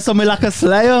 Sibella, something like a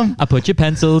slayum. I put your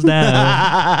pencils down.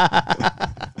 I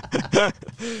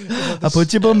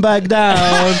put your bum bag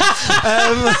down."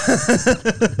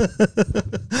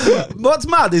 What's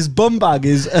mad is bum bag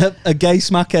is a gay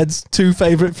smackhead's 2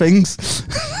 favourite things.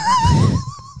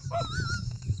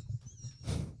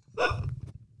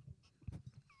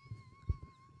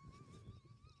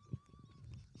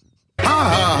 Ha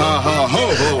ha ha ha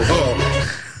ho ho ho.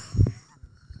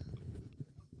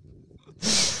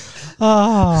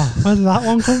 Where did that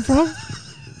one come from?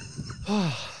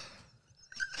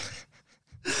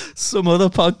 Some other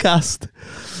podcast.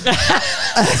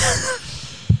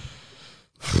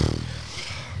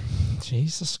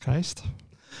 Jesus Christ.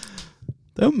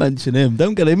 Don't mention him.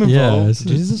 Don't get him involved.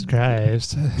 Jesus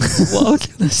Christ. What I was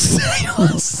gonna say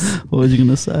was What was you going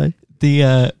to say?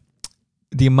 the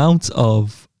amount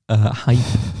of hype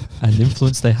and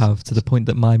influence they have to the point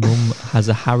that my mum has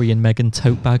a Harry and Meghan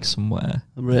tote bag somewhere,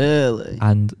 Really?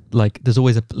 and like there's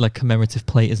always a commemorative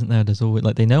plate, isn't there? There's always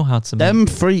they know how to Them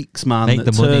freaks, man, make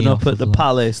that the money turn up off at of, the like-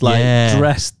 palace, Yeah.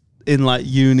 dressed in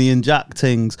Union Jack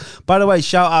things. By the way,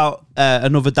 shout out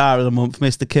another Dara of the month,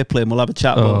 Mr. Kipling. We'll have a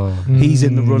chat. Oh. He's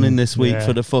in the running this week yeah.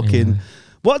 for the fucking.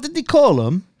 What did they call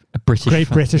them? a British Great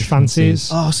British fancies.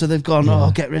 Oh, so they've gone. Yeah.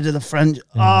 Oh, get rid of the French.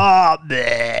 Oh,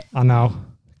 bleh. I know.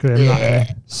 Grim, that, eh?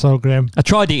 So grim. I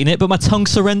tried eating it, but my tongue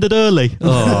surrendered early.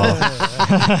 Oh,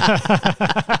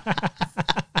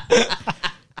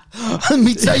 And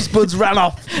my taste buds ran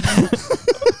off.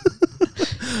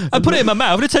 I put it in my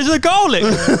mouth and it tasted like garlic.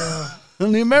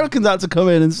 And the Americans had to come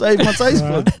in and save my taste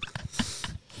buds.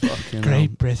 Fucking hell.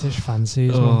 Great British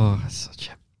fancies. man. Oh, such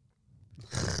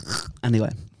a Anyway,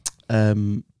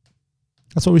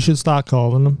 That's what we should start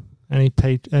calling them. Any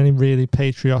really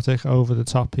patriotic, over the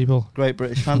top people. Great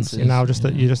British fancy. You know, you're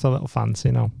just a little fancy,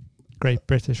 you know. Great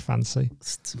British fancy.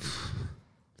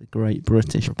 The Great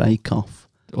British Bake Off.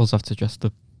 also have to dress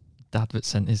the dad that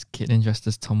sent his kid in dressed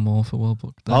as Tom Moore for World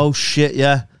Book Day. Oh shit,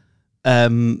 yeah.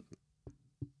 The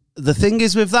thing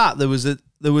is with that, there was a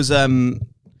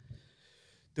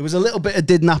little bit of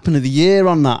Didn't Happen of the Year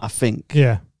on that, I think.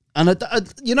 Yeah. And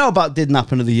you know about Didn't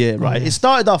Happen of the Year, right? Yeah. It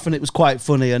started off and it was quite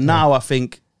funny, and now I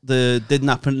think the Didn't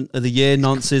Happen of the Year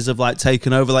nonsense have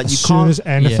taken over. Like, you As soon can't, as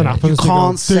anything yeah, happens, you they go,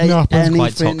 can't say "Didn't happen." anything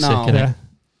Quite toxic, now. innit?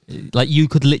 Yeah. Like, you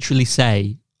could literally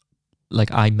say,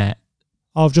 like, I met.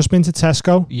 I've just been to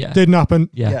Tesco. Yeah. Didn't happen.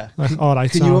 Yeah. Like, all right,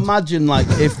 Can you sound. imagine, like,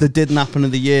 if the Didn't Happen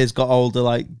of the Years got older,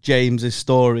 like James's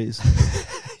stories?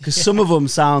 Because some of them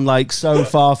sound like so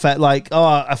far-fetched. Like, oh,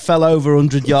 I fell over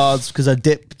 100 yards because I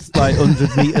dipped like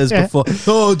 100 meters Yeah. before.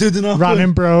 Oh, didn't happen. Ran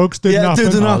in brogues. Didn't happen.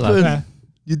 Didn't Oh, happen. Yeah.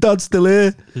 Your dad's still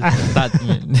here. That,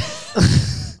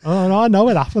 Oh no, I know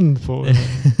it happened. But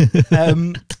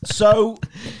So,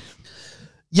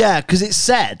 yeah, because it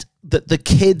said that the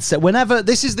kids, whenever,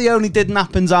 this is the only Didn't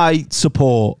Happens I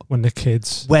support, when the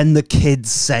kids, when the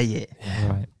kids say it.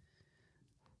 right.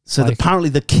 So Like- apparently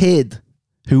the kid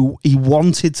who he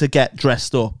wanted to get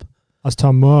dressed up as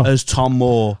Tom Moore. as Tom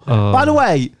Moore. Oh. By the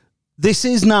way, this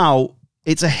is now,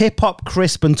 it's a hip-hop,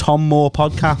 Crisp and Tom Moore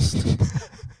podcast.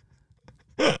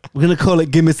 We're going to call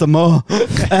it Gimme Some More.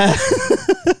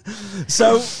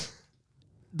 So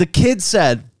the kid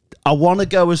said, I want to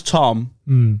go as Tom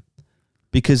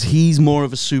because he's more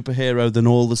of a superhero than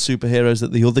all the superheroes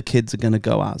that the other kids are going to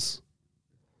go as.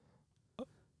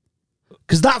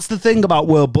 Because that's the thing about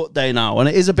World Book Day now, and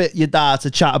it is a bit your dad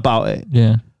to chat about it,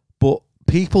 Yeah. but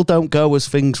people don't go as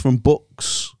things from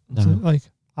books. No. Like,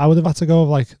 I would have had to go with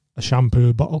like a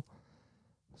shampoo bottle.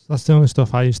 So that's the only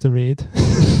stuff I used to read.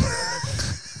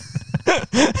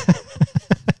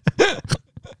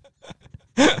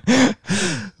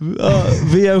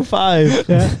 VO5.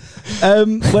 Yeah.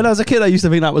 When I was a kid, I used to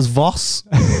think that was Voss.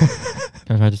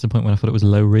 I had to the point when I thought it was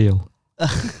low reel. I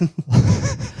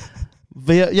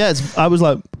was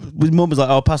like, my mum was like,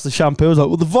 "Oh, pass the shampoo." I was like,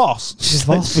 "Well, the Voss." She's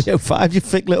like, Voss? VO5, you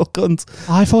thick little cunt.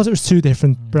 I thought it was two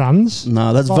different brands.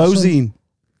 No, that's Voss Vosine.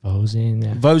 Vosine,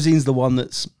 yeah. Vosine's the one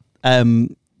that's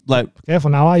like.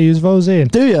 Careful now, I use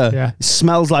Vosine. Do you? Yeah. It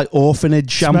smells like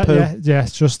orphanage shampoo. Yeah,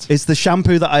 it's just. It's the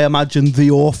shampoo that I imagine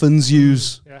the orphans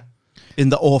use Yeah. in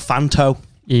the Orphanto.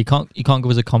 Yeah, you can't go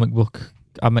as a comic book.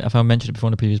 I mentioned it before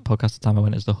in the previous podcast. The time I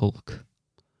went as the Hulk.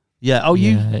 Yeah. Oh,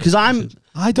 you because I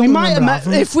don't. We might remember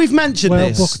have if we've mentioned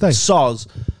World this. Book Day. Soz.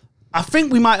 I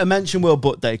think we might have mentioned World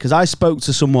Book Day because I spoke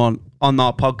to someone on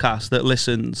our podcast that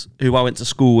listens who I went to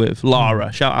school with,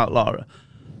 Laura. Shout out Laura.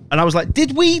 And I was like,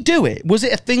 did we do it? Was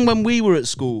it a thing when we were at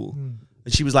school?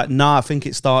 And she was like, nah, I think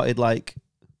it started like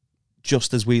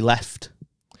just as we left.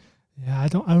 Yeah, I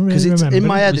don't really remember. Because in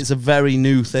my head, it's a very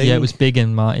new thing. Yeah, it was big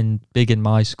in my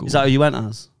school. Is that who you went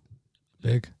as?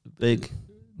 Big.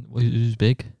 Who's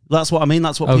big? That's what I mean.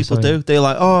 That's what people do. They're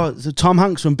like, oh, so Tom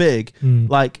Hanks from Big.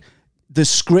 Like, the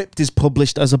script is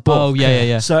published as a book. Oh,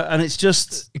 yeah. So, and it's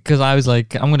just... Because I was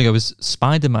like, I'm going to go as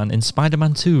Spider-Man in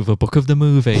Spider-Man 2, the book of the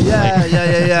movie.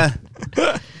 Yeah.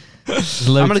 I'm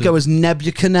going to go as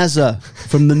Nebuchadnezzar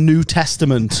from the New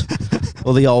Testament.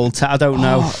 Or the Old I don't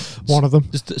know. One of them.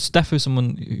 Just Steph is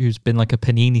someone who's been like a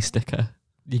Panini sticker.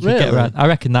 You can Really? get around. I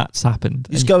reckon that's happened.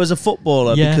 You just go as a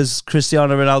footballer because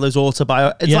Cristiano Ronaldo's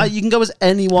autobiography. It's like you can go as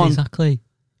anyone. Exactly.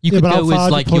 You could go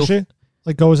as like your...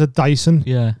 Like go as a Dyson.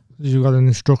 Yeah. You've got an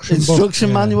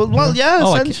instruction manual. Well,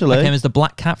 essentially. I came as the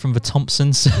Black Cat from the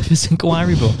Thompson Service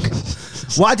Inquiry book.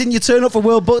 Why didn't you turn up for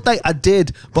World Book Day? I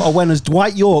did, but I went as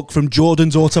Dwight York from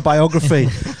Jordan's autobiography.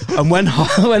 And when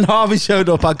Harvey showed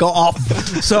up, I got off,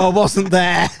 so I wasn't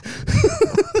there.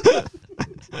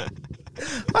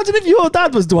 Imagine if your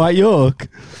dad was Dwight York.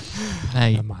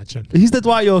 Hey, imagine. He's the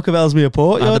Dwight York of Ellesmere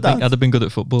Port. I'd have been good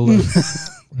at football, though.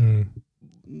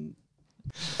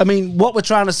 I mean, what we're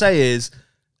trying to say is,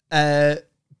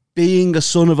 being a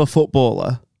son of a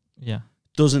footballer,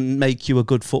 doesn't make you a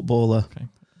good footballer. Okay.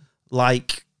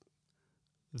 Like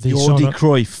Jordi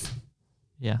Cruyff.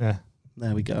 Yeah.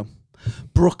 There we go.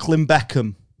 Brooklyn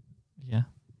Beckham. Yeah.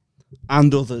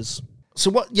 And others.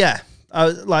 So what? Yeah.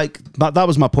 That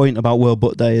was my point about World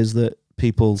Book Day is that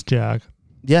people's jag.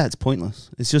 Yeah, it's pointless.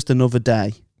 It's just another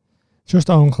day. Just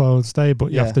own clothes day,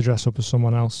 but you have to dress up as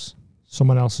someone else.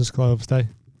 Someone else's clothes day.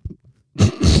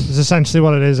 It's essentially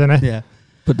what it is, isn't it? Yeah.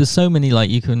 But there's so many, like,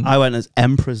 you can... I went as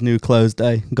Emperor's New Clothes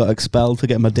Day and got expelled for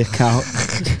getting my dick out.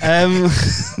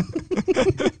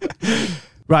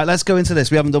 Right, let's go into this.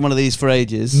 We haven't done one of these for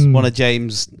ages. One of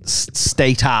James'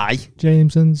 State Eye.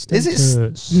 James and Status.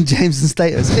 Is it James and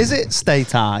Status? Is it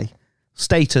State Eye?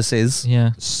 Statuses.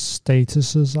 Yeah.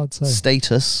 Statuses, I'd say.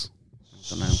 Status. I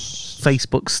don't know.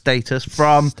 Facebook status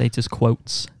from... Status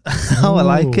quotes. Oh, I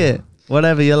like it.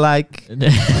 Whatever you like.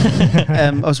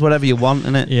 It's whatever you want,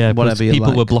 innit? Yeah, whatever you people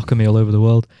like. were blocking me all over the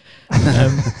world.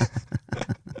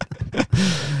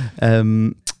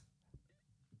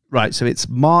 Right, so it's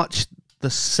March the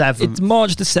 7th. It's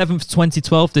March the 7th,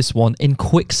 2012, this one, in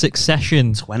quick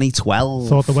succession. 2012.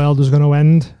 Thought the world was going to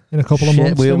end in a couple of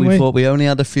months, didn't we? Thought we only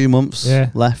had a few months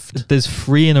left. There's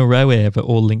 3 in a row here that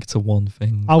all linked to one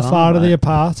thing. How far are they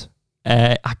apart?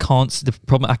 I can't see the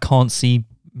problem. I can't see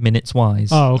minutes wise.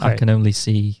 Oh, okay. I can only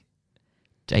see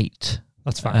date.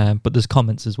 That's fine. But there's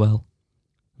comments as well.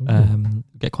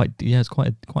 It's quite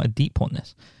a deep one.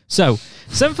 This. So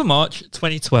 7th of March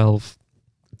 2012.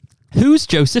 Who's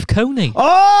Joseph Kony?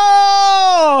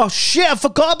 Oh shit! I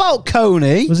forgot about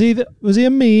Kony. Was he a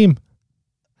meme?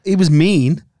 He was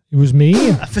mean. He was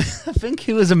mean. I think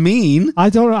he was a mean. I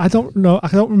don't know. I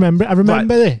don't remember it. I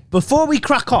remember it. Before we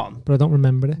crack on, but I don't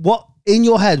remember it. What in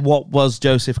your head? What was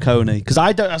Joseph Kony? Because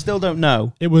I still don't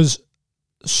know. It was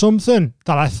something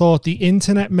that I thought the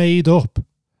internet made up,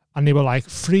 and they were like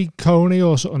 "Free Kony"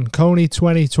 or something. Kony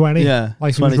 2020. Yeah,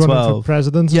 like he was running for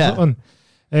president or something.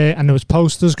 And there was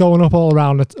posters going up all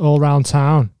around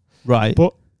town. Right.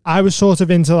 But I was sort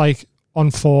of into like on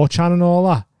 4chan and all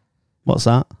that. What's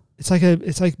that? It's like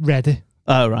Reddit.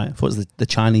 Oh right. I thought it was the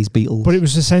Chinese Beatles. But it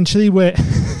was essentially where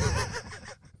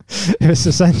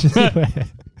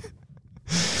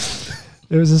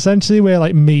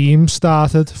like memes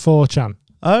started 4chan.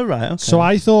 Oh right. Okay. So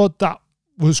I thought that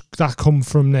come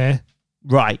from there.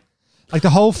 Right. Like the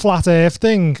whole flat earth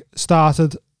thing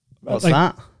started. What's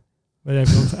that? Where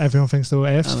everyone thinks the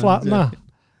earth's flat now.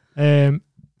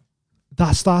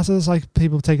 That started as like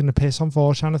people taking the piss on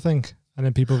 4chan, I think. And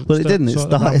then people... Well, it didn't. It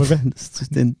started... It's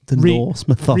just the Norse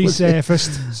mythology.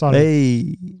 Resurfaced. Sorry.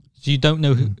 Hey. So you don't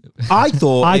know who? I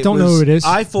thought I don't know who it is.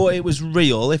 I thought it was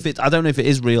real. I don't know if it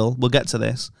is real. We'll get to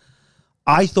this.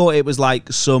 I thought it was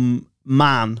like some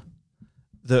man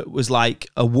that was like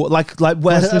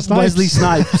Wesley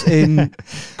Snipes in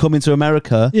Coming to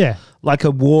America. Yeah. Like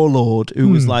a warlord who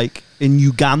was like in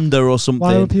Uganda or something.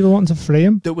 Why were people wanting to free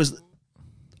him? That was.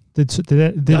 Did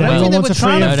I don't think anyone they want were to free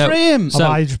trying him? to free him. So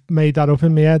I just made that up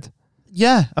in my head.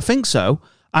 Yeah, I think so.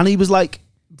 And he was like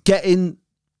getting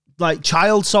like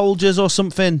child soldiers or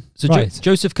something. So Right.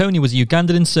 Joseph Kony was a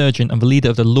Ugandan insurgent and the leader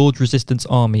of the Lord Resistance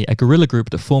Army, a guerrilla group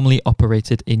that formerly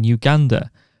operated in Uganda.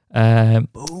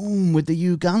 Boom, with the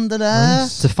Uganda there.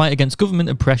 To fight against government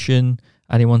oppression,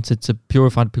 and he wanted to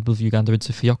purify the people of Uganda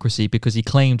into theocracy because he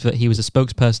claimed that he was a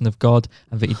spokesperson of God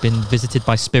and that he'd been visited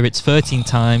by spirits 13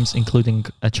 times, including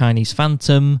a Chinese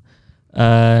phantom.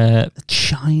 A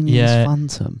Chinese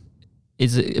phantom.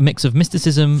 Is a mix of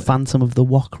mysticism, Phantom of the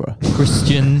Wakra,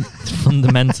 Christian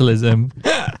fundamentalism,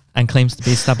 and claims to be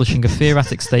establishing a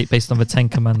theocratic state based on the 10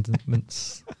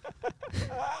 Commandments.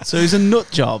 So he's a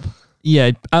nut job.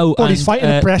 Yeah. Oh, But he's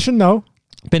fighting oppression, no?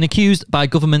 Been accused by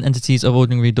government entities of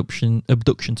ordering abduction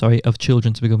of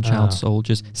children to become child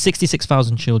soldiers.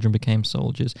 66,000 children became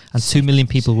soldiers, and 2 million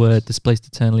people were displaced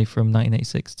eternally from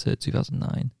 1986 to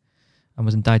 2009, and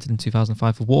was indicted in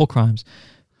 2005 for war crimes.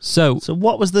 So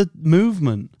what was the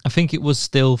movement? I think it was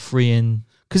still freeing,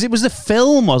 because it was a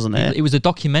film, wasn't it? It was a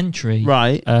documentary,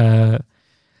 right? And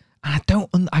I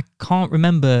can't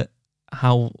remember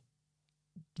how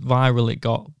viral it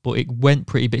got, but it went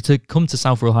pretty big. To come to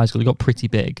Southwell High School, it got pretty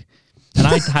big. And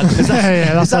I had is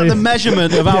that the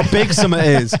measurement of how big something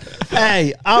is?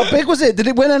 Hey, how big was it? Did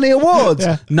it win any awards?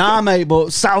 Yeah. Nah, mate, but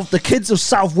the kids of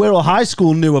South Wirral High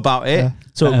School knew about it,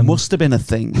 so it must have been a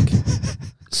thing.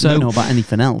 So they don't know about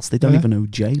anything else. They don't even know who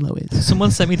J-Lo is.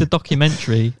 Someone sent me the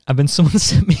documentary, and then someone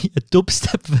sent me a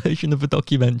dubstep version of the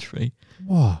documentary.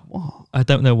 What? I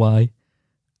don't know why.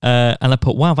 And I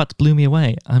put, wow, that blew me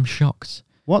away. I'm shocked.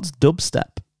 What's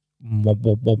dubstep?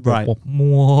 Right.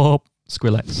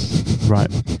 Skrillex. Right.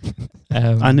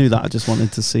 I knew that. I just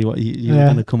wanted to see what you were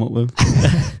going to come up with.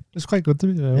 It's quite good to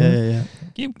be there. Yeah.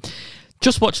 Thank you.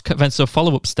 Just watched, so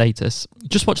follow-up status.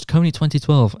 Just watched Kony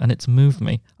 2012 and it's moved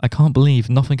me. I can't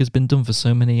believe nothing has been done for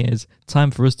so many years.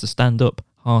 Time for us to stand up.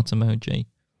 Heart emoji.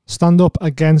 Stand up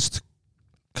against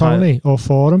Kony or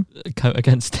for him?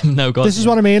 Against him, no, God. This is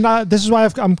what I mean. This is why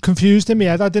I'm confused in my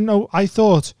head. I didn't know. I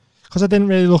thought, because I didn't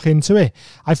really look into it,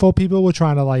 I thought people were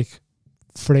trying to like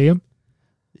free him.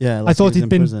 Yeah, I thought he'd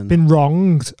been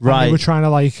wronged. Right. And they were trying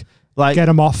to like get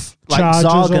him off charges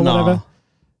or whatever.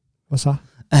 What's that?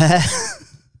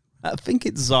 I think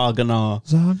it's Zarganar.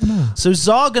 So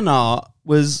Zarganar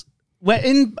was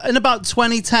in about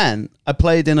 2010. I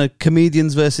played in a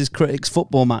Comedians versus Critics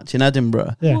football match in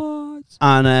Edinburgh. Yeah.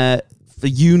 And for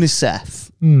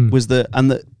UNICEF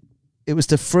it was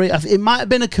to free. It might have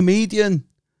been a comedian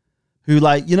who,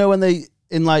 like, you know, when they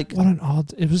in like what an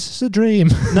odd. It was just a dream.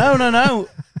 No.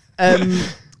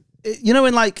 You know,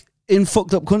 in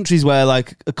fucked up countries where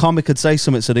like a comic could say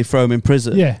something, so they throw him in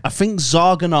prison. Yeah. I think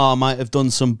Zarganar might have done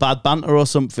some bad banter or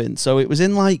something. So it was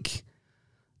in like,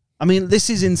 I mean, this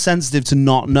is insensitive to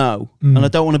not know, and I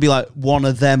don't want to be like one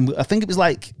of them. I think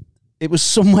it was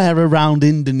somewhere around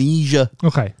Indonesia.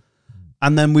 Okay.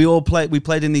 And then we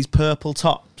played in these purple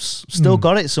tops. Still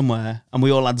got it somewhere, and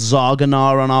we all had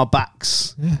Zarganar on our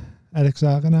backs. Yeah, Eric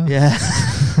Zarganar. Yeah.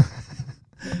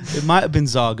 It might have been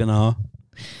Zarganar.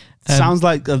 Sounds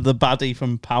like the baddie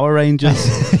from Power Rangers.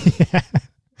 Yeah.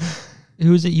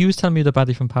 Who was it? You was telling me the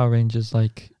baddie from Power Rangers,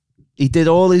 like he did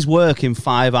all his work in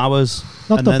 5 hours.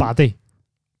 Not the baddie.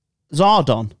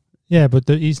 Zardon. Yeah, but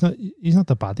he's not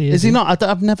the baddie. Is he not?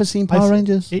 I've never seen Power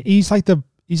Rangers. He's at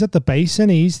the base,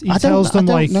 and he tells them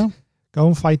like, go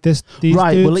and fight these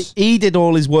right, dudes. Well, he did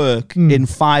all his work in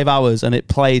 5 hours, and it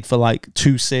played for like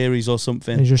 2 series or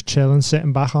something. He's just chilling,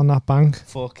 sitting back on that bank.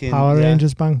 Fucking Power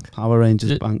Rangers bank. Power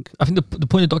Rangers bank. I think the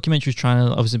point of the documentary is trying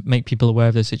to obviously make people aware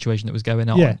of the situation that was going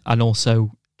on, and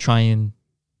also try and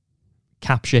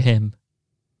capture him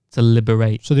to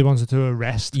liberate. So they wanted to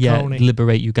arrest Kony.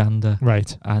 Liberate Uganda,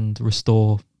 right, and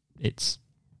restore its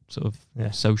sort of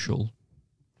social.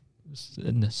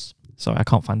 Sorry, I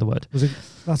can't find the word.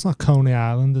 That's not Coney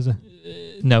Island, is it?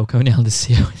 No, Coney Island is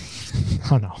CO.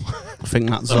 Oh no. I think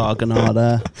that's Zarganar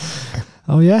there.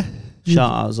 Oh yeah.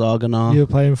 Shout out Zarganar. You were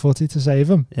playing footy to save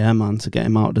him. Yeah, man, to get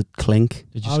him out of the clink.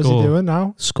 Did you How's score? he doing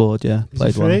now? Scored, yeah. Is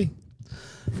Played he free?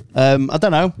 well. I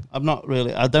don't know. I'm not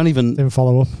really. I don't even. Didn't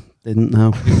follow up. Didn't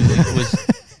know.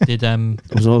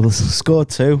 Scored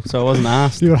 2, so I wasn't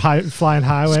asked. You were flying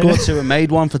high. Scored 2 and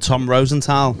made one for Tom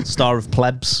Rosenthal, star of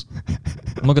Plebs.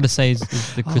 I'm not going to say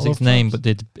the critic's name, but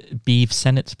did Beeve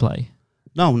Sennett play?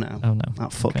 No. Oh no,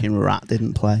 that fucking rat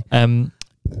didn't play. And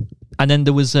then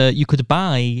there was you could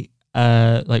buy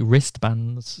like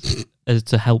wristbands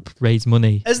to help raise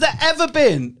money. Has there ever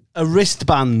been a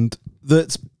wristband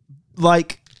that's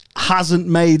like hasn't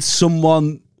made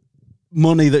someone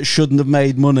money that shouldn't have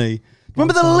made money?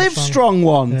 Remember the Livestrong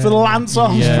one for the Lance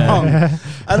Armstrong? Yeah.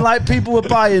 And like people were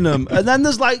buying them. And then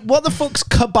there's like, what the fuck's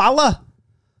Kabbalah?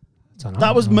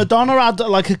 That was Madonna had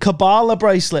like a Kabbalah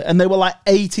bracelet and they were like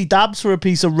 80 dabs for a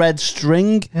piece of red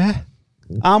string. Yeah.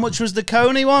 How much was the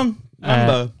Coney one?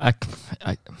 Remember?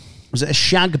 Was it a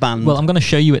shag band? Well, I'm going to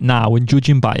show you it now and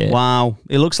judging by it. Wow.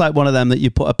 It looks like one of them that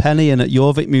you put a penny in at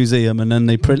Jorvik Museum and then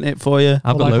they print it for you.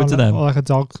 I've got loads of them. Or like a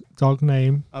dog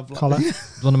name collar.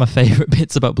 One of my favourite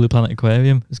bits about Blue Planet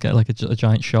Aquarium is get like a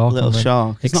giant shark. Little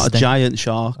shark. It's not a giant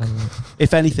shark.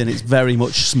 If anything, it's very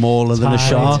much smaller than a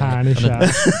shark. Tiny shark.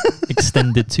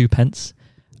 Extended 2 pence.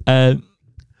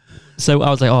 So I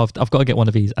was like, oh, I've got to get one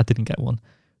of these. I didn't get one.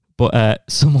 But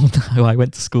someone who I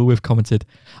went to school with commented,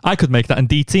 I could make that in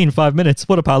DT in 5 minutes.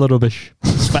 What a pile of rubbish.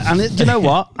 And do you know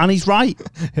what? And he's right.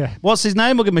 Yeah. What's his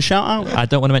name? We'll give him a shout out. I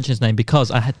don't want to mention his name because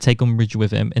I had to take umbrage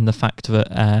with him in the fact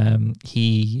that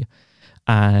he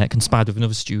conspired with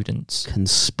another student.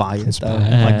 Conspired.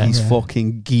 Like he's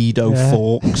fucking Guido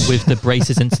Fawkes. With the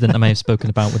braces incident I may have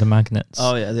spoken about with the magnets.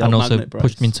 Oh, yeah. And also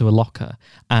pushed me into a locker.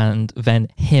 And then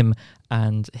him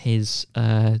and his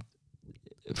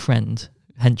friend...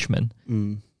 henchman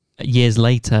years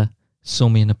later saw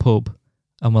me in a pub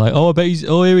and were like, oh, I bet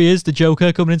here he is, the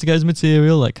Joker coming in to get his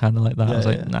material, like kind of like that. I was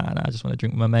like, nah, I just want to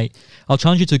drink with my mate. I'll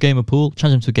challenge you to a game of pool.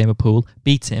 Challenge him to a game of pool,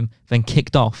 beat him, then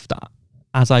kicked off that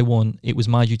as I won, it was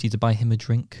my duty to buy him a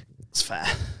drink. It's fair.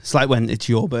 It's like when it's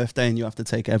your birthday and you have to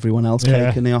take everyone else's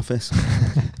cake in the office.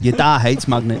 Your dad hates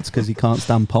magnets because he can't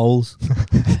stand poles.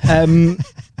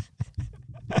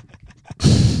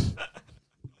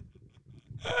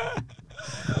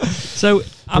 So,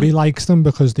 but he likes them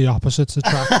because the opposites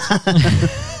attract.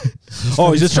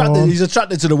 He's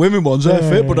attracted to the women ones. They're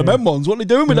fit, but the men ones, what are they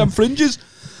doing with them fringes?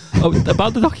 Oh,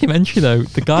 about the documentary though,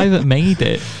 the guy that made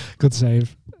it, good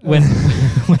save, went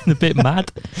a bit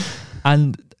mad,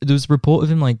 and there was a report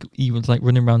of him like he was like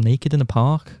running around naked in a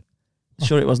park.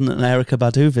 Sure, it wasn't an Erykah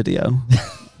Badu video.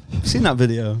 You've seen that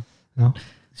video? No.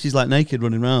 She's like naked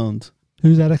running around.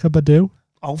 Who's Erykah Badu?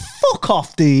 Oh, fuck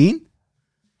off, Dean.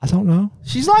 I don't know.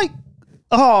 She's like,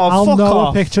 I'll know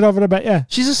off. a picture of her, I bet, yeah.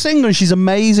 She's a singer and she's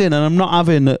amazing, and I'm not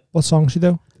having it. What song she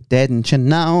do? Didn't you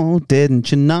know?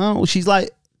 Didn't you know? She's like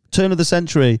turn of the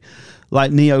century,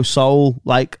 like neo soul,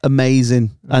 like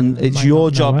amazing. And it's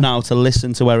your job now to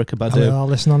listen to Erykah Badu. I'll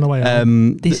listen on the way.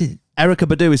 Erykah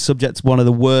Badu is subject to one of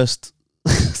the worst,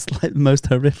 like most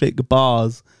horrific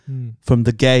bars from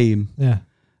the game. Yeah.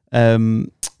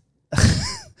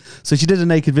 So she did a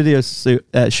naked video shoot,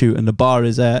 and the bar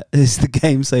is the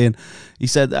game saying, he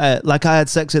said, like I had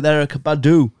sex with Erykah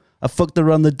Badu. I fucked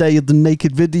her on the day of the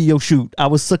naked video shoot. I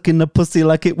was sucking the pussy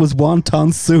like it was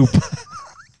wonton soup.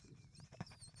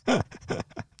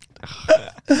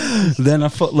 Then I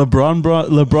fucked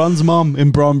LeBron's mom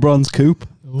in Bron's coupe.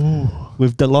 Ooh.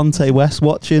 With Delonte West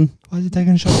watching. Why are you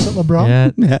taking shots at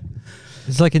LeBron? Yeah.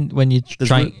 It's like when you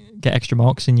try and get extra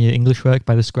marks in your English work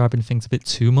by describing things a bit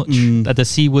too much. The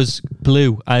sea was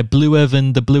blue. Bluer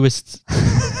than the bluest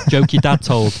joke your dad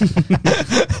told.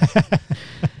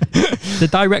 The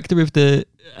director of the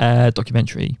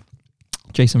documentary,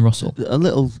 Jason Russell. A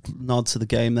little nod to the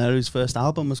game there. Whose first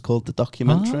album was called The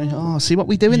Documentary. See what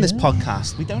we do in this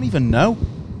podcast. We don't even know.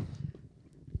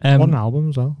 One album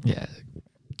as well. Yeah.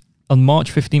 On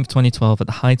March 15th, 2012, at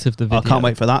the height of the video. I can't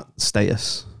wait for that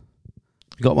status.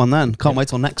 You got one then? Can't wait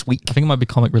till next week. I think it might be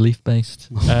Comic Relief based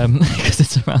because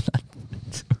it's around that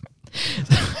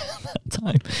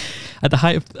time. At the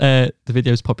height of the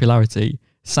video's popularity,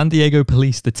 San Diego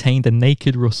police detained a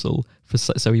naked Russell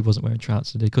so he wasn't wearing trousers.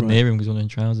 So they couldn't hear him because he was wearing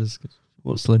trousers.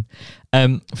 Whistling.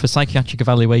 For psychiatric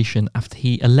evaluation after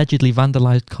he allegedly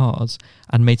vandalized cars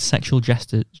and made sexual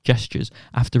gestures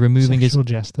after removing sexual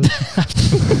gestures.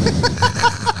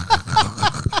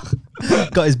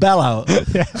 Got his bell out.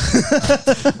 Yeah.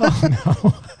 Oh no.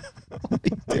 What are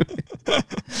you doing?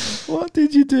 What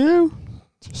did you do?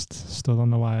 Just stood on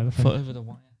the wire. Foot over the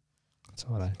wire. It's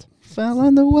all right. Fell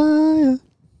on the wire.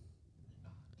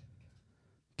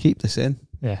 Keep this in.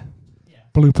 Yeah.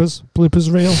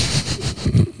 Bloopers reel.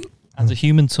 As a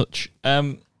human touch.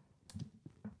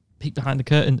 peek behind the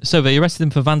curtain. So they arrested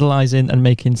him for vandalising and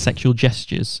making sexual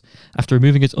gestures after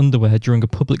removing his underwear during a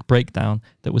public breakdown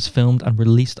that was filmed and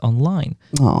released online.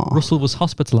 Aww. Russell was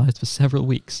hospitalised for several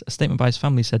weeks. A statement by his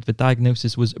family said the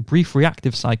diagnosis was brief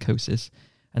reactive psychosis,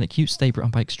 an acute state brought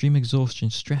on by extreme exhaustion,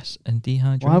 stress, and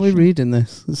dehydration. Why are we reading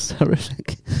this? It's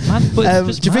horrific. Man, but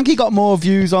do you think he got more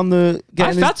views on the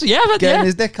getting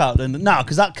his dick out? No,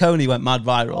 because that Coney went mad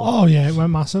viral. Oh yeah, it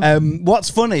went massive. What's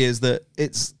funny is that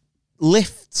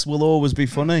lifts will always be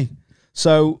funny.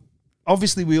 So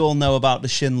obviously we all know about the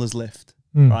Schindler's Lift,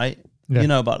 right? Yeah. You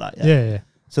know about that, Yeah.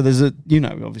 So there's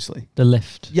obviously the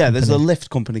lift. Yeah, there's a lift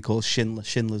company called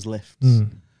Schindler's Lifts,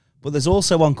 but there's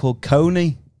also one called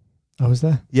Coney. Oh, is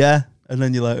there? Yeah, and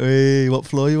then you're like, hey, what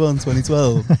floor you on?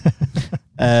 2012.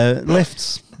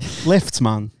 Lifts,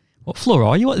 man. What floor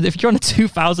are you on? If you're on a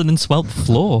 2012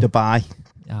 floor. Dubai.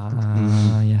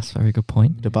 Yes, very good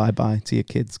point. Dubai bye to your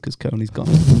kids because Coney's gone.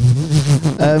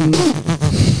 And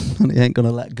he ain't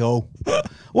gonna let go. I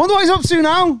wonder what he's up to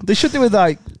now. They should do with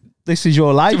like, this is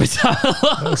your life.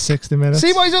 60 minutes.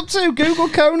 See what he's up to. Google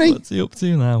Coney. What's he up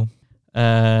to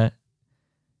now?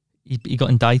 He got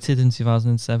indicted in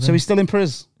 2007. So he's still in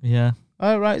prison? Yeah.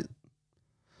 Oh, right.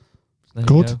 There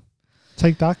Good. you go.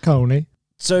 Take that, Coney.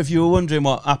 So if you were wondering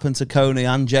what happened to Coney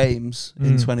and James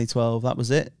in 2012, that was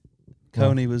it.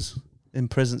 Coney was in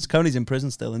prison. Coney's in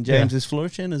prison still, and James is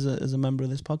flourishing as a member of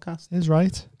this podcast. He's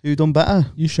right. Who done better?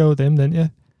 You showed him, didn't you?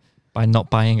 By not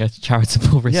buying a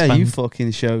charitable wristband. Yeah, you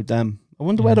fucking showed them. I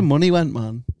wonder where the money went,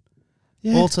 man.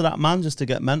 Yeah. All to that man just to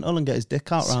get mental and get his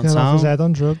dick out around Get off his town. head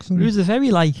on drugs. It was a very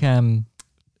like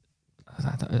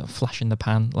flash in the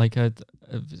pan, like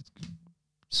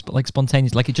like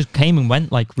spontaneous, like it just came and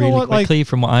went like really quickly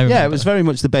from what I remember. Yeah, it was very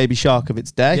much the Baby Shark of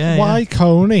its day. Yeah, Why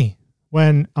Coney?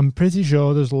 When I'm pretty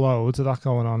sure there's loads of that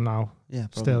going on now. Yeah,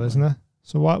 probably. Still, isn't there?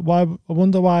 So why? I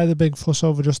wonder why the big fuss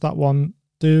over just that one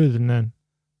dude, and then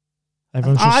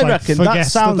everyone's just I like, reckon that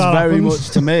forgets sounds that very happened.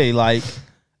 much to me like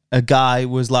a guy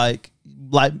was like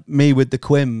me with the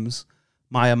Quims,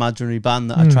 my imaginary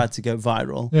band that I tried to go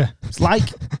viral. Yeah. It's like,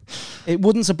 it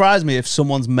wouldn't surprise me if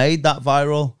someone's made that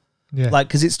viral. Yeah. Like,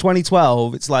 because it's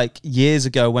 2012, it's like years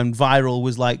ago when viral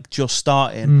was like just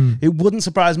starting. It wouldn't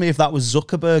surprise me if that was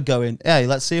Zuckerberg going, hey,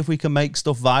 let's see if we can make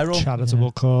stuff viral.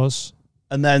 Charitable cause.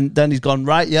 And then he's gone,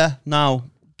 right, now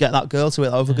get that girl to it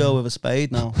over girl with a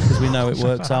spade now, because we know it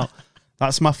works out.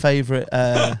 That's my favourite.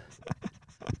 I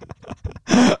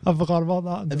forgot about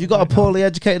that. Have you got a poorly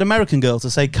educated American girl to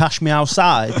say cash me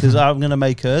outside? Because I'm going to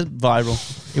make her viral.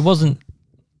 It wasn't.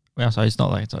 Well, sorry, it's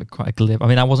not like it's like quite a glib. I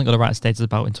mean, I wasn't going to write a status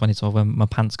about in 2012 when my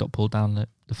pants got pulled down at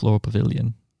the Floral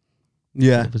Pavilion.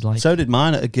 Yeah, it was like, so did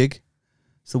mine at a gig.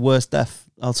 It's the worst death.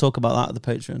 I'll talk about that at the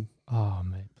Patreon. Oh,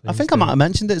 mate. I think I might have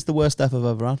mentioned it. It's the worst death I've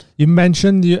ever had. You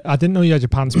mentioned I didn't know you had your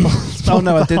pants pulled. Oh,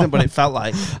 no, I didn't, but it felt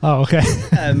like. Oh, okay.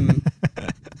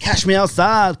 Cash me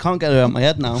outside. Can't get her out of my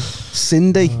head now.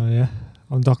 Cindy. Oh, yeah.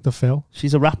 I'm Dr. Phil.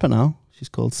 She's a rapper now. She's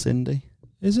called Cindy.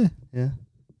 Is it? Yeah.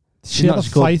 She had a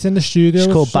fight in the studio.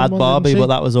 She's called Bad Barbie, but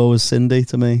that was always Cindy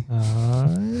to me.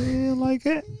 I like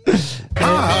it.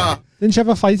 Didn't she have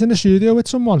a fight in the studio with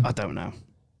someone? I don't know.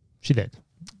 She did.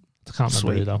 I can't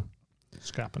remember who, though.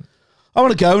 Scrapping. I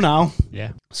want to go now.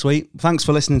 Yeah. Sweet. Thanks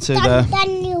for listening to the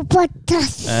new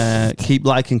podcast. Keep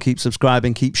liking, keep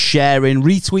subscribing, keep sharing,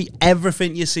 retweet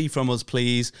everything you see from us,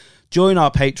 please. Join our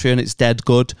Patreon. It's dead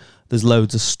good. There's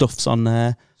loads of stuffs on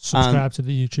there. Subscribe to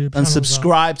the YouTube channel. And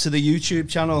subscribe to the YouTube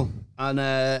channel.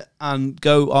 And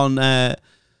go on that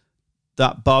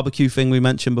barbecue thing we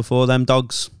mentioned before, them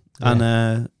dogs.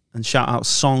 Yeah. And shout out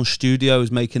Song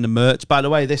Studios making the merch. By the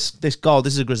way, this gold,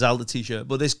 this is a Griselda t-shirt,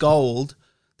 but this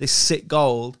sick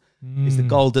gold is the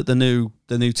gold that the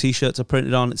new t-shirts are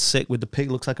printed on. It's sick with the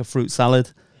pig, looks like a fruit salad.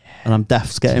 Yeah. And I'm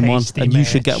deaf's getting Tasty one. And you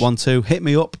should get one too. Hit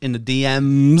me up in the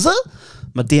DMs.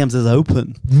 My DMs is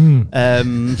open.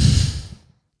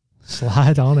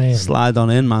 Slide on in. Slide on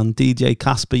in, man. DJ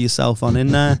Casper yourself on in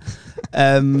there.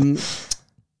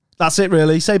 That's it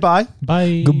really. Say bye.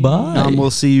 Bye. Goodbye. And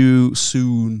we'll see you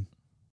soon.